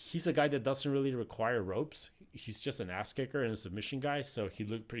 he's a guy that doesn't really require ropes. He's just an ass kicker and a submission guy, so he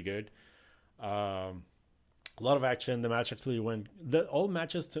looked pretty good. A lot of action. The match actually went... all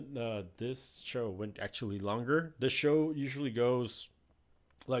matches to this show went actually longer. The show usually goes,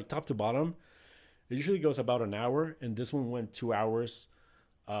 like, top to bottom. It usually goes about an hour, and this one went 2 hours,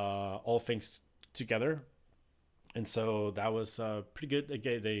 all things together. And so that was pretty good.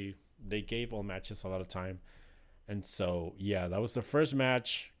 They gave all matches a lot of time. And so, yeah, that was the first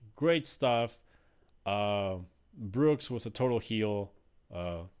match. Great stuff. Uh, Brooks was a total heel,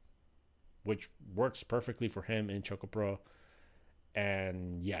 uh, which works perfectly for him in Choco Pro.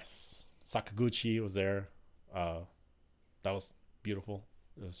 And yes, Sakaguchi was there. Uh, that was beautiful.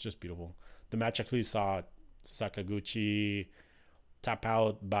 It was just beautiful. The match actually saw Sakaguchi tap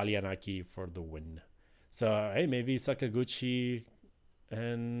out Balianaki for the win. So, hey, maybe Sakaguchi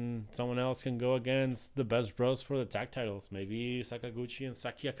and someone else can go against the Best Bros for the tag titles. Maybe Sakaguchi and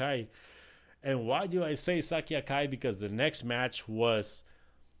Saki Akai. And why do I say Saki Akai? Because the next match was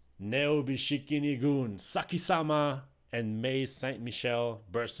Neo Bishiki Nigun, Saki-sama, and Mei Saint Michel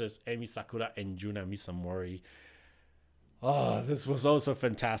versus Emi Sakura and Juna Misamori. Oh, this was also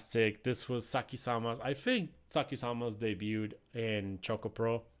fantastic. This was Saki-sama's, I think Saki-sama's debuted in Choco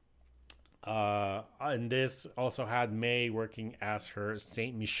Pro. And this also had May working as her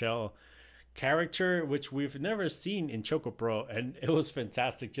Saint Michel character, which we've never seen in Choco Pro, and it was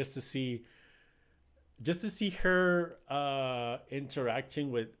fantastic just to see her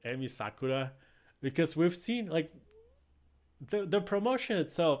interacting with Emi Sakura, because we've seen like the promotion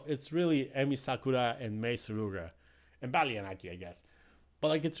itself, it's really Emi Sakura and Mei Suruga and Balianaki, I guess. But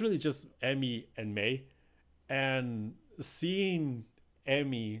like it's really just Emi and Mei. And seeing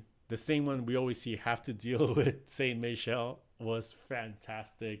Emi, the same one we always see, have to deal with Saint Michel was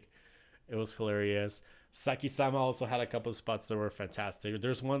fantastic. It was hilarious. Saki-sama also had a couple of spots that were fantastic.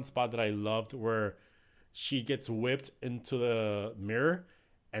 There's one spot that I loved where she gets whipped into the mirror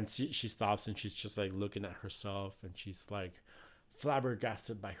and she stops and she's just like looking at herself and she's like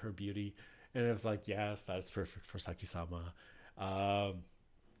flabbergasted by her beauty. And it was like, yes, that is perfect for Saki-sama.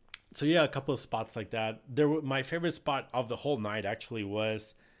 So yeah, a couple of spots like that. My favorite spot of the whole night actually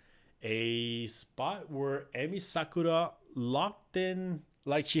was a spot where Emi Sakura locked in,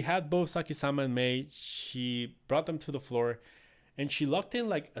 like she had both Saki-sama and Mei. She brought them to the floor and she locked in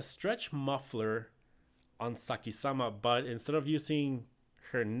like a stretch muffler on Saki-sama, but instead of using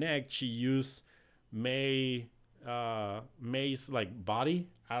her neck, she used Mei's like body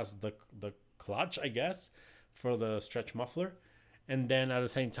as the clutch, I guess, for the stretch muffler. And then at the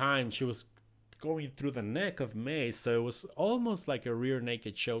same time, she was going through the neck of Mei, so it was almost like a rear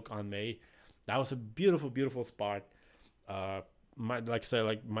naked choke on Mei. That was a beautiful, beautiful spot. Like I said,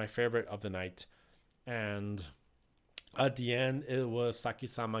 like my favorite of the night. And at the end, it was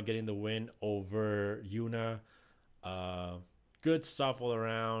Saki-sama getting the win over Yuna. Good stuff all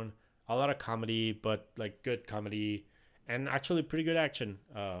around. A lot of comedy, but like good comedy, and actually pretty good action.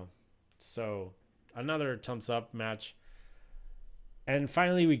 So another thumbs up match. And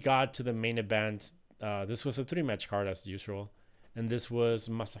finally, we got to the main event. This was a 3-match card as usual. And this was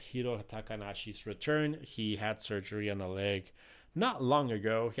Masahiro Takanashi's return. He had surgery on a leg not long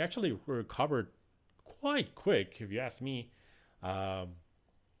ago. He actually recovered quite quick, if you ask me. And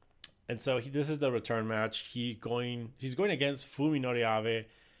so this is the return match. He's going against Fuminori Abe.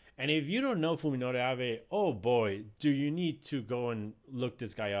 And if you don't know Fuminori Abe, oh boy, do you need to go and look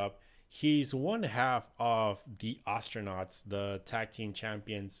this guy up. He's one half of the Astronauts, the tag team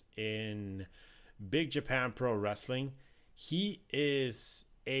champions in Big Japan Pro Wrestling. He is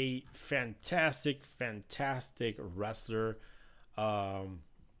a fantastic, fantastic wrestler.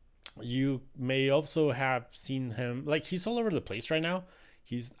 You may also have seen him, like he's all over the place right now.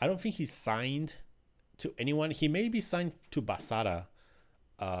 I don't think he's signed to anyone. He may be signed to Basara.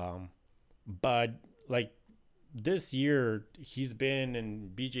 But like this year he's been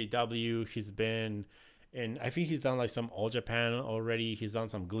in BJW, he's been in, I think he's done like some All Japan already, he's done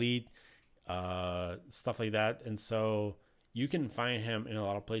some GLEAT, stuff like that. And so you can find him in a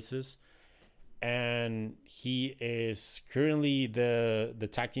lot of places. And he is currently the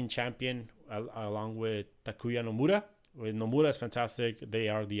tag team champion along with Takuya Nomura. Nomura is fantastic. They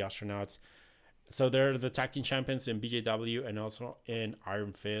are the Astronauts. So they're the tag team champions in BJW and also in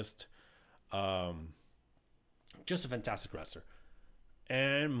Iron Fist. Just a fantastic wrestler.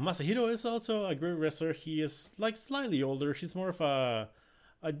 And Masahiro is also a great wrestler. He is like slightly older. He's more of a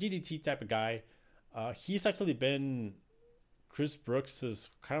DDT type of guy. He's actually been Chris Brooks'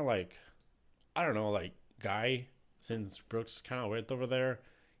 kind of like, I don't know, like guy since Brooks kind of went over there.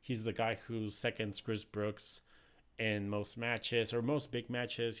 He's the guy who seconds Chris Brooks in most matches or most big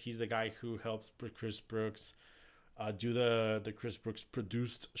matches. He's the guy who helps Chris Brooks do the Chris Brooks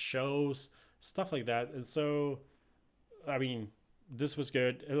produced shows, stuff like that. And so, I mean, this was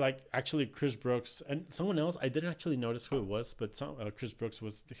good. Like actually, Chris Brooks and someone else, I didn't actually notice who it was, but Chris Brooks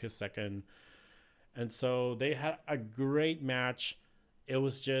was his second. And so they had a great match. It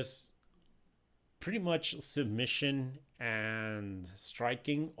was just pretty much submission and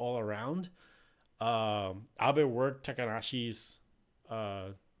striking all around. Abe worked Takanashi's uh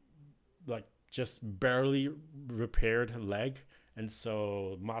like just barely repaired leg, and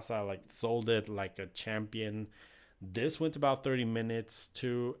so Masa like sold it like a champion. This went about 30 minutes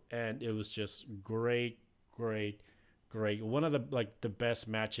too, and it was just great, great, great. One of the like the best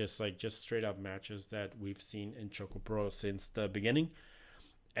matches, like just straight up matches that we've seen in Choco Pro since the beginning.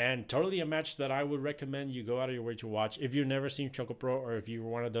 And totally a match that I would recommend you go out of your way to watch if you've never seen Choco Pro, or if you're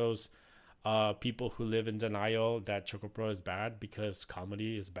one of those people who live in denial that Choco Pro is bad because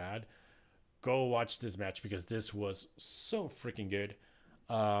comedy is bad. Go watch this match because this was so freaking good.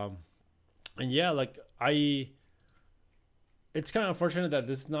 Um, and yeah, like it's kind of unfortunate that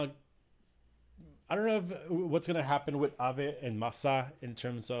this is not. I don't know what's gonna happen with Abe and Masa in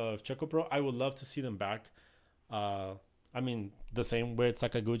terms of Choco Pro. I would love to see them back. Uh, I mean, the same with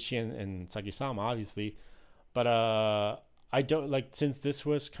Sakaguchi and Sakisama, obviously. But I don't like, since this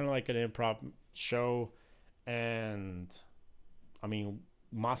was kind of like an improv show, and I mean,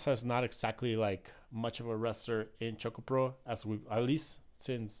 Masa is not exactly like much of a wrestler in Choco Pro, as we at least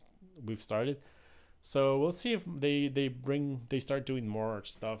since we've started. So we'll see if they start doing more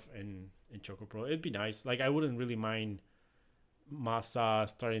stuff in Choco Pro. It'd be nice. Like I wouldn't really mind Masa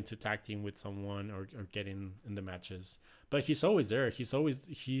starting to tag team with someone, or getting in the matches. But he's always there. He's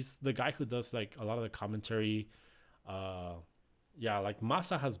the guy who does like a lot of the commentary. Uh yeah, like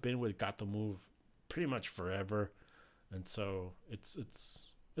Masa has been with Gato Move pretty much forever. And so it's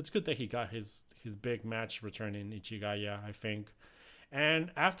good that he got his big match return in Ichigaya, I think.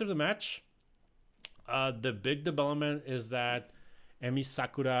 And after the match, the big development is that Emi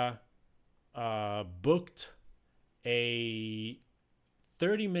Sakura booked a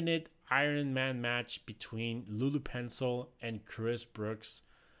 30-minute Iron Man match between Lulu Pencil and Chris Brooks.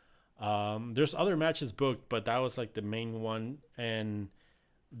 There's other matches booked, but that was like the main one. And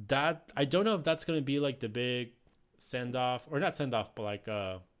that, I don't know if that's going to be like the big send off, or not send off, but like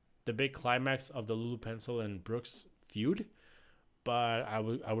the big climax of the Lulu Pencil and Brooks feud. But I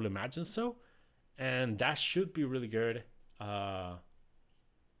would imagine so. And that should be really good.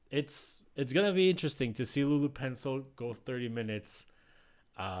 It's gonna be interesting to see Lulu Pencil go 30 minutes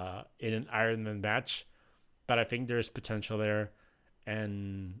in an Iron Man match, but I think there's potential there,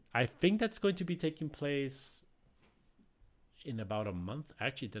 and I think that's going to be taking place in about a month. I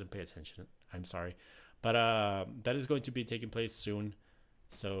actually didn't pay attention. I'm sorry, but that is going to be taking place soon.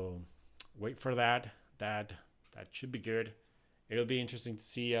 So wait for that. That should be good. It'll be interesting to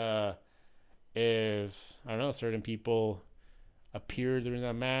see if, I don't know, certain people appear during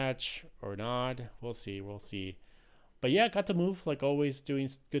that match or not. We'll see. But yeah, Got to Move, like always, doing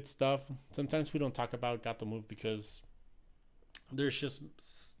good stuff. Sometimes we don't talk about Got to Move because there's just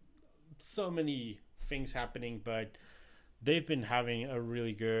so many things happening, but they've been having a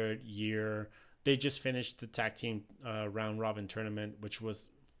really good year. They just finished the tag team round robin tournament, which was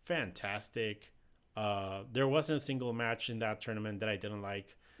fantastic. There wasn't a single match in that tournament that I didn't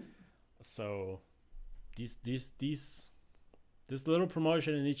like. So this little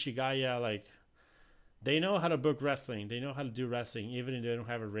promotion in Ichigaya, like, they know how to book wrestling. They know how to do wrestling, even if they don't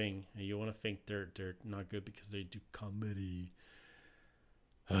have a ring. And you want to think they're not good because they do comedy.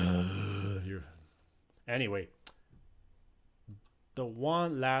 Anyway, the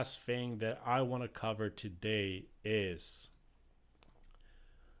one last thing that I want to cover today is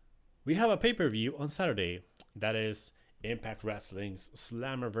we have a pay-per-view on Saturday. That is Impact Wrestling's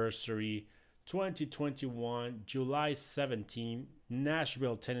Slammiversary 2021, July 17,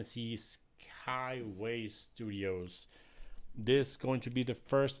 Nashville, Tennessee, Skyway Studios. This is going to be the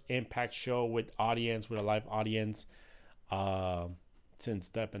first Impact show with a live audience since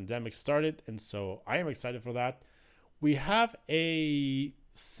the pandemic started, and so I am excited for that. We have a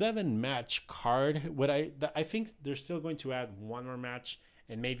 7-match card. I think they're still going to add one more match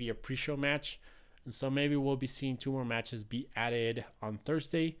and maybe a pre-show match, and so maybe we'll be seeing 2 more matches be added on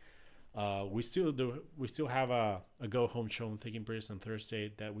Thursday. We still have a go home show taking place on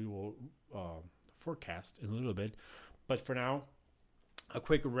Thursday that we will forecast in a little bit. But for now, a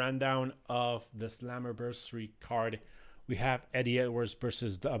quick rundown of the Slammiversary card. We have Eddie Edwards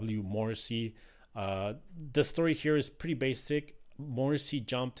versus W. Morrissey. The story here is pretty basic. Morrissey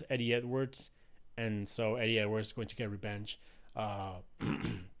jumped Eddie Edwards, and so Eddie Edwards is going to get revenge. I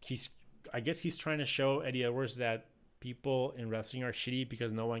guess he's trying to show Eddie Edwards that people in wrestling are shitty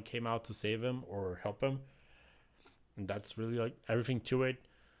because no one came out to save him or help him. And that's really like everything to it.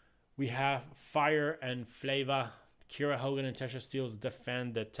 We have Fire and Flava. Kira Hogan and Tasha Steelz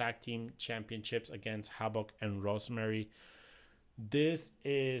defend the tag team championships against Havoc and Rosemary.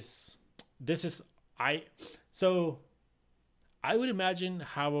 So I would imagine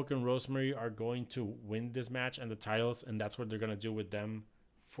Havoc and Rosemary are going to win this match and the titles, and that's what they're going to do with them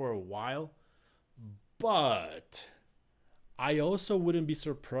for a while. But I also wouldn't be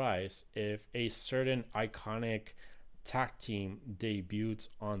surprised if a certain iconic tag team debuts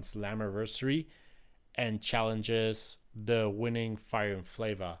on Slammiversary and challenges the winning Fire and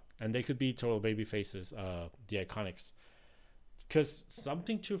Flava. And they could be total baby faces, the Iconics. Because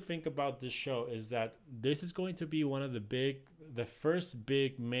something to think about this show is that this is going to be one of the first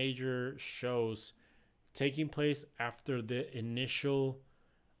big major shows taking place after the initial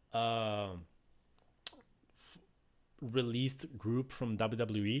released group from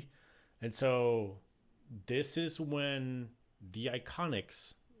WWE. And so this is when the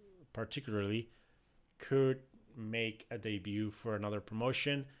Iconics, particularly, could make a debut for another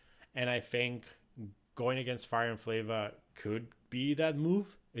promotion. And I think going against Fire and Flava could be that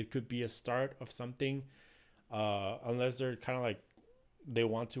move. It could be a start of something, unless they're kind of like they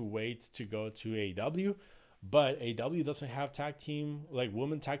want to wait to go to AEW. But AEW doesn't have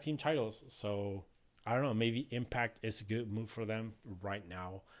women tag team titles. So I don't know, maybe Impact is a good move for them right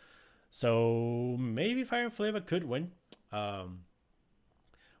now. So maybe Fire and Flava could win.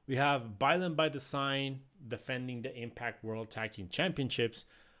 We have Violent by Design defending the Impact World Tag Team Championships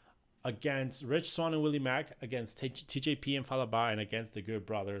against Rich Swann and Willie Mack, against TJP and Falaba, and against the Good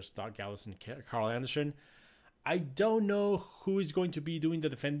Brothers, Doc Gallows and Carl Anderson. I don't know who is going to be doing the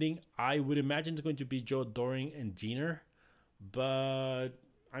defending. I would imagine it's going to be Joe Doring and Diener. But,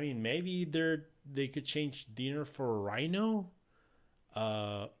 I mean, maybe they could change Diener for Rhino.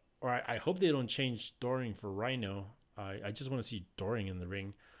 Or I hope they don't change Doring for Rhino. I just want to see Doring in the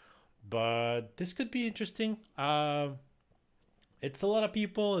ring. But this could be interesting. It's a lot of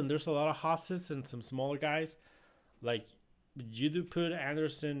people, and there's a lot of hosses and some smaller guys. Like, you do put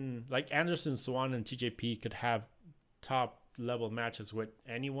Anderson, Swann, and TJP could have top level matches with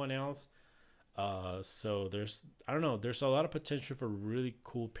anyone else. So there's a lot of potential for really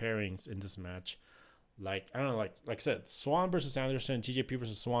cool pairings in this match. Like I said, Swann versus Anderson, TJP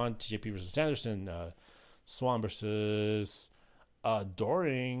versus Swann, TJP versus Anderson, Swann versus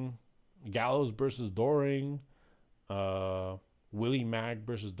Doring, Gallows versus Doring, Willie Mack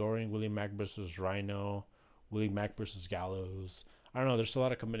versus Doring, Willie Mack versus Rhino, Willie Mack versus Gallows. I don't know. There's a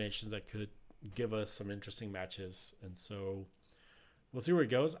lot of combinations that could give us some interesting matches, and so we'll see where it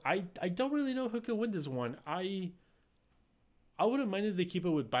goes. I don't really know who could win this one. I wouldn't mind if they keep it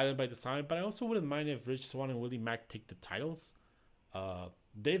with Violent by Design, but I also wouldn't mind if Rich Swann and Willie Mack take the titles.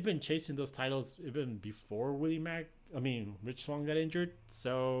 They've been chasing those titles even before Rich Swann got injured,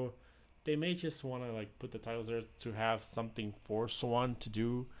 so they may just want to put the titles there to have something for Swann to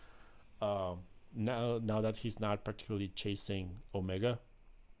do. Now that he's not particularly chasing Omega.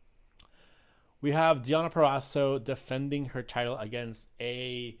 We have Deonna Purrazzo defending her title against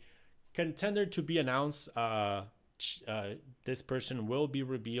a contender to be announced. This person will be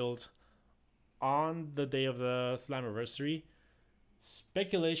revealed on the day of the Slammiversary.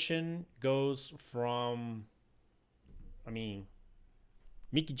 Speculation goes from,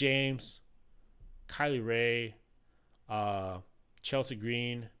 Mickie James, Kylie Rae, Chelsea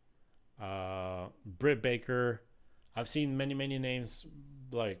Green, Britt Baker. I've seen many names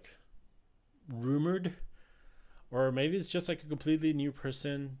rumored, or maybe it's just a completely new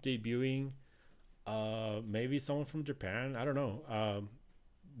person debuting. Maybe someone from Japan. I don't know.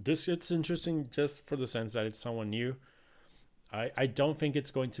 It's interesting just for the sense that it's someone new. I don't think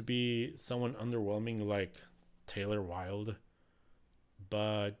it's going to be someone underwhelming like Taylor Wilde,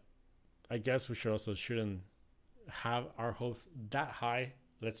 but I guess we shouldn't have our hopes that high.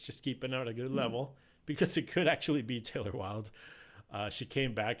 Let's just keep it at a good level, because it could actually be Taylor Wilde. She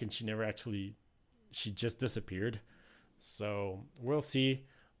came back and she just disappeared. So we'll see.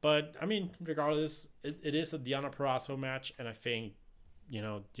 But regardless, it is a Deonna Purrazzo match, and I think,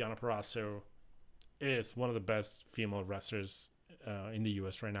 Deonna Purrazzo is one of the best female wrestlers in the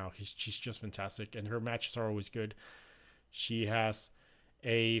US right now. She's just fantastic, and her matches are always good. She has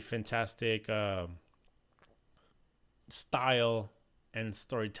a fantastic style and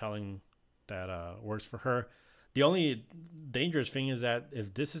storytelling that works for her. The only dangerous thing is that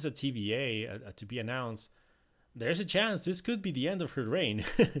if this is a TBA to be announced, there's a chance this could be the end of her reign,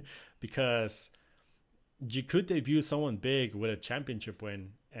 because you could debut someone big with a championship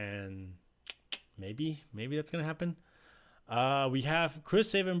win, and maybe that's gonna happen. We have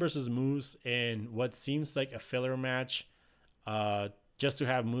Chris Sabin versus Moose in what seems like a filler match, just to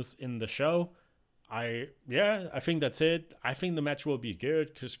have Moose in the show. I think that's it. I think the match will be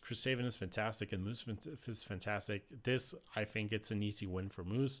good because Chris Sabin is fantastic and Moose is fantastic. I think it's an easy win for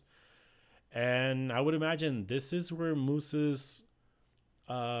Moose. And I would imagine this is where Moose's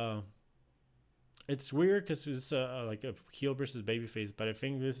it's weird because it's like a heel versus babyface, but I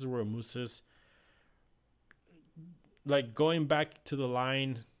think this is where Moose's like going back to the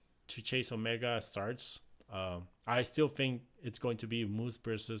line to chase Omega starts. I still think it's going to be Moose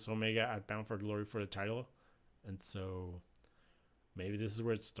versus Omega at Bound for Glory for the title, and so maybe this is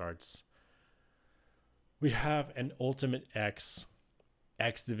where it starts. We have an Ultimate X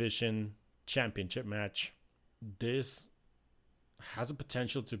Division Championship match. This has a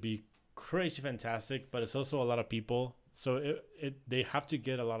potential to be crazy fantastic, but it's also a lot of people, so they have to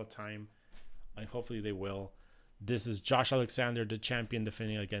get a lot of time, and hopefully they will. This is Josh Alexander, the champion,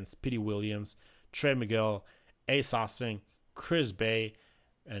 defending against Petey Williams, Trey Miguel, Ace Austin, Chris Bay,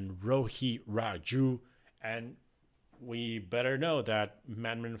 and Rohit Raju. And we better know that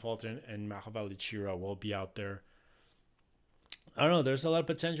Madman Fulton and Mahabali Chira will be out there. I don't know. There's a lot of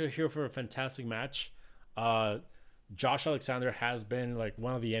potential here for a fantastic match. Josh Alexander has been like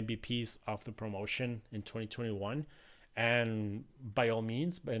one of the MVPs of the promotion in 2021. And by all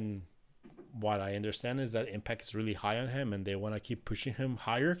means, and what I understand is that Impact is really high on him and they want to keep pushing him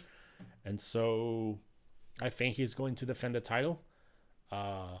higher. And so I think he's going to defend the title.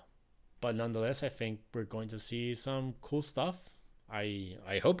 But nonetheless, I think we're going to see some cool stuff.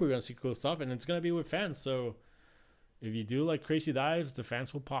 I hope we're going to see cool stuff, and it's going to be with fans. So if you do like crazy dives, the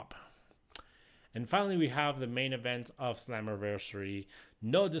fans will pop. And finally, we have the main event of Slammiversary.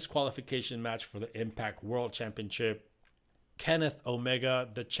 No disqualification match for the Impact World Championship. Kenneth Omega,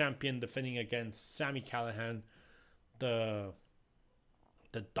 the champion, defending against Sami Callihan, the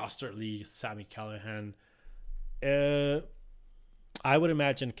dastardly Sami Callihan. I would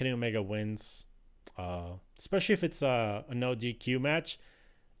imagine Kenny Omega wins, especially if it's a no DQ match.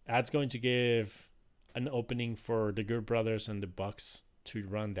 That's going to give an opening for the Good Brothers and the Bucks to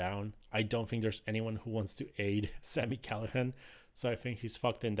run down. I don't think there's anyone who wants to aid Sami Callihan, so I think he's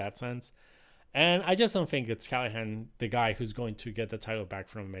fucked in that sense. And I just don't think it's Callihan, the guy who's going to get the title back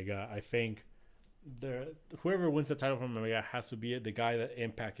from Omega. I think whoever wins the title from Omega has to be the guy that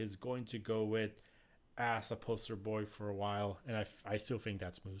Impact is going to go with as a poster boy for a while, and I still think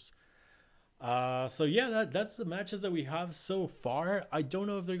that's Moose. So yeah, that's the matches that we have so far. I don't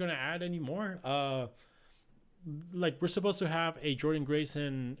know if they're gonna add any more. Like we're supposed to have a Jordan Grace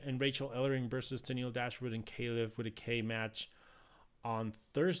and Rachel Ellering versus Tennille Dashwood and Caleb with a K match on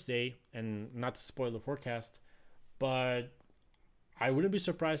Thursday, and not to spoil the forecast, but I wouldn't be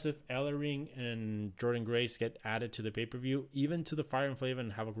surprised if Ellering and Jordan Grace get added to the pay-per-view, even to the Fire and Flava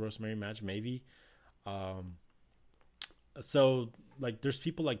and Havoc Rosemary match, maybe. So like there's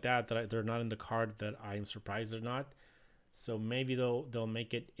people like that they're not in the card that I'm surprised they're not. So maybe they'll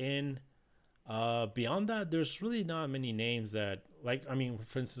make it in. Beyond that, there's really not many names that, like, I mean,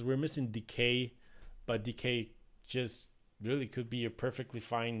 for instance, we're missing DK, but DK just really could be a perfectly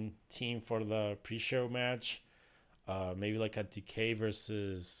fine team for the pre-show match. Maybe like a DK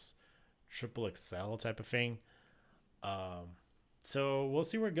versus Triple XL type of thing. So we'll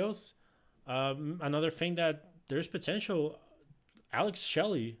see where it goes. Another thing that there's potential, Alex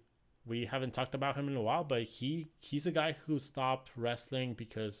Shelley. We haven't talked about him in a while, but he's a guy who stopped wrestling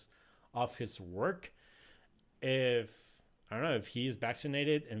because of his work. If he's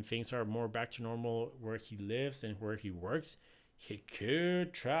vaccinated and things are more back to normal where he lives and where he works, he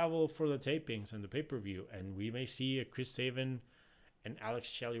could travel for the tapings and the pay-per-view, and we may see a Chris Sabin and Alex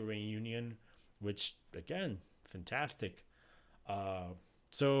Shelley reunion, which again, fantastic.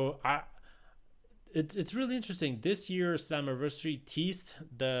 So it's really interesting. This year's Slammiversary teased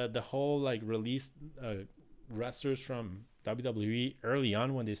the whole like release wrestlers from WWE early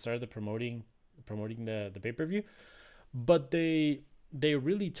on when they started promoting the pay-per-view, but they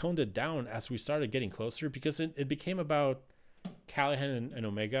really toned it down as we started getting closer, because it became about Callihan and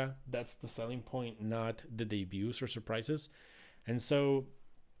Omega. That's the selling point, not the debuts or surprises. And so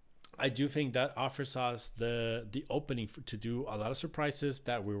I do think that offers us the opening to do a lot of surprises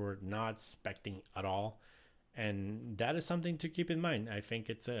that we were not expecting at all, and that is something to keep in mind. I think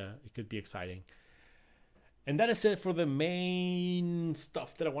it could be exciting. And that is it for the main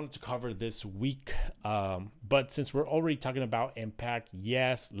stuff that I wanted to cover this week. But since we're already talking about Impact,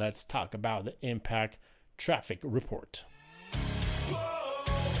 yes, let's talk about the Impact Traffic Report.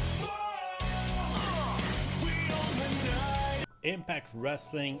 Impact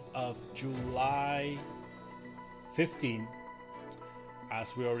Wrestling of July 15.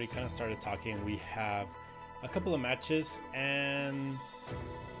 As we already kind of started talking, we have a couple of matches, and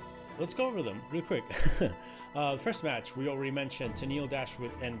let's go over them real quick. The first match, we already mentioned, Tennille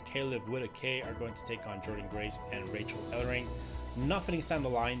Dashwood and Caleb with a K are going to take on Jordan Grace and Rachel Ellering. Nothing is on the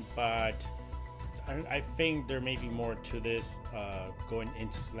line, but I think there may be more to this going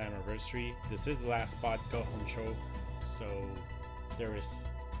into Slammiversary. This is the last spot, go home show, so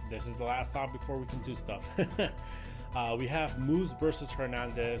this is the last stop before we can do stuff. We have Moose versus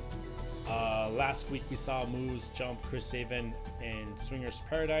Hernandez. Last week we saw Moose jump Chris Sabin in Swingers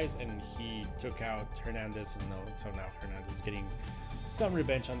Paradise, and he took out Hernandez, and so now Hernandez is getting some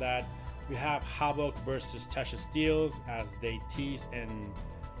revenge on that. We have Havoc versus Tasha Steelz as they tease and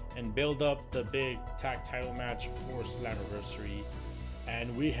build up the big tag title match for Slammiversary.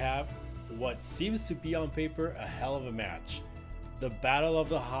 And we have what seems to be on paper a hell of a match. The Battle of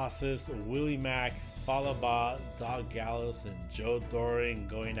the Hosses, Willie Mack, Fallah Bahh, Doc Gallows, and Joe Doring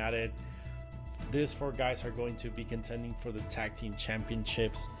going at it. These four guys are going to be contending for the tag team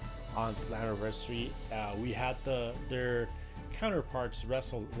championships on Slammiversary. We had their counterparts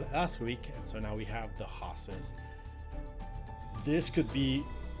wrestle last week, and so now we have the Hosses. This could be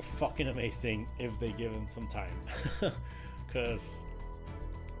fucking amazing if they give him some time, because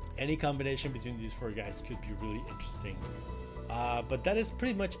any combination between these four guys could be really interesting. But that is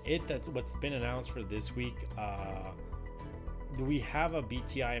pretty much it. That's what's been announced for this week. We have a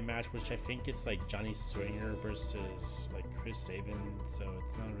BTI match, which I think it's like Johnny Swinger versus like Chris Sabin, so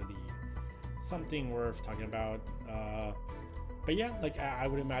it's not really something worth talking about. But yeah, like I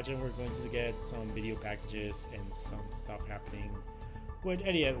would imagine we're going to get some video packages and some stuff happening with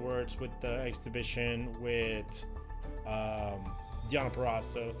Eddie Edwards, with the exhibition, with Deonna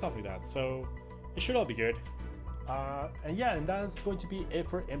Purrazzo, stuff like that. So it should all be good. And yeah, and that's going to be it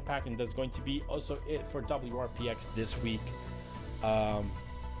for Impact, and that's going to be also it for WRPX this week.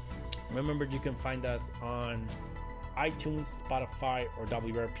 Remember, you can find us on iTunes, Spotify, or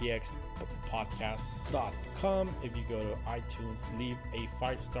WRPXpodcast.com. If you go to iTunes, leave a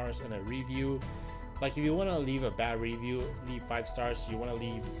 5 stars and a review. Like, if you want to leave a bad review, leave 5 stars. You want to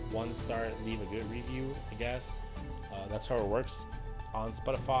leave 1 star, leave a good review, I guess. That's how it works. On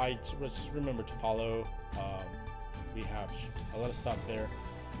Spotify, just remember to follow. We have a lot of stuff there.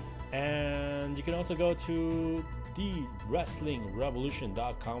 And you can also go to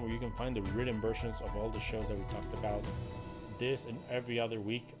thewrestlingrevolution.com, where you can find the written versions of all the shows that we talked about this and every other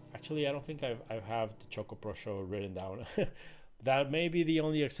week. Actually, I don't think I have the Choco Pro show written down. That may be the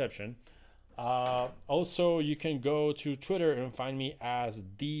only exception. Also, you can go to Twitter and find me as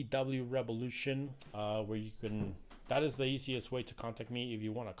DWRevolution, where you can. That is the easiest way to contact me if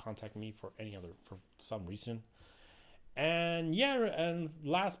you want to contact me for some reason. And yeah, and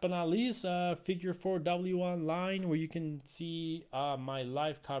last but not least, Figure 4W Online, where you can see my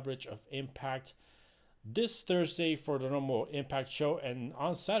live coverage of Impact this Thursday for the normal Impact show, and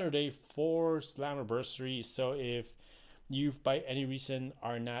on Saturday for Slammiversary. So if you by any reason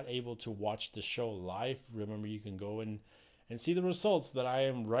are not able to watch the show live, remember you can go and see the results that I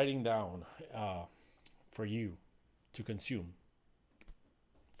am writing down for you to consume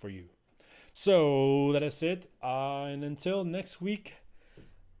for you. So that is it, and until next week,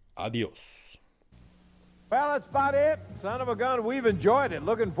 adios. Well, that's about it. Son of a gun, we've enjoyed it.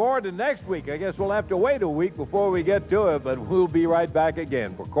 Looking forward to next week. I guess we'll have to wait a week before we get to it, but we'll be right back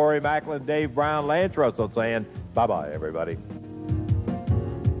again. For Corey Macklin, Dave Brown, Lance Russell saying bye-bye, everybody.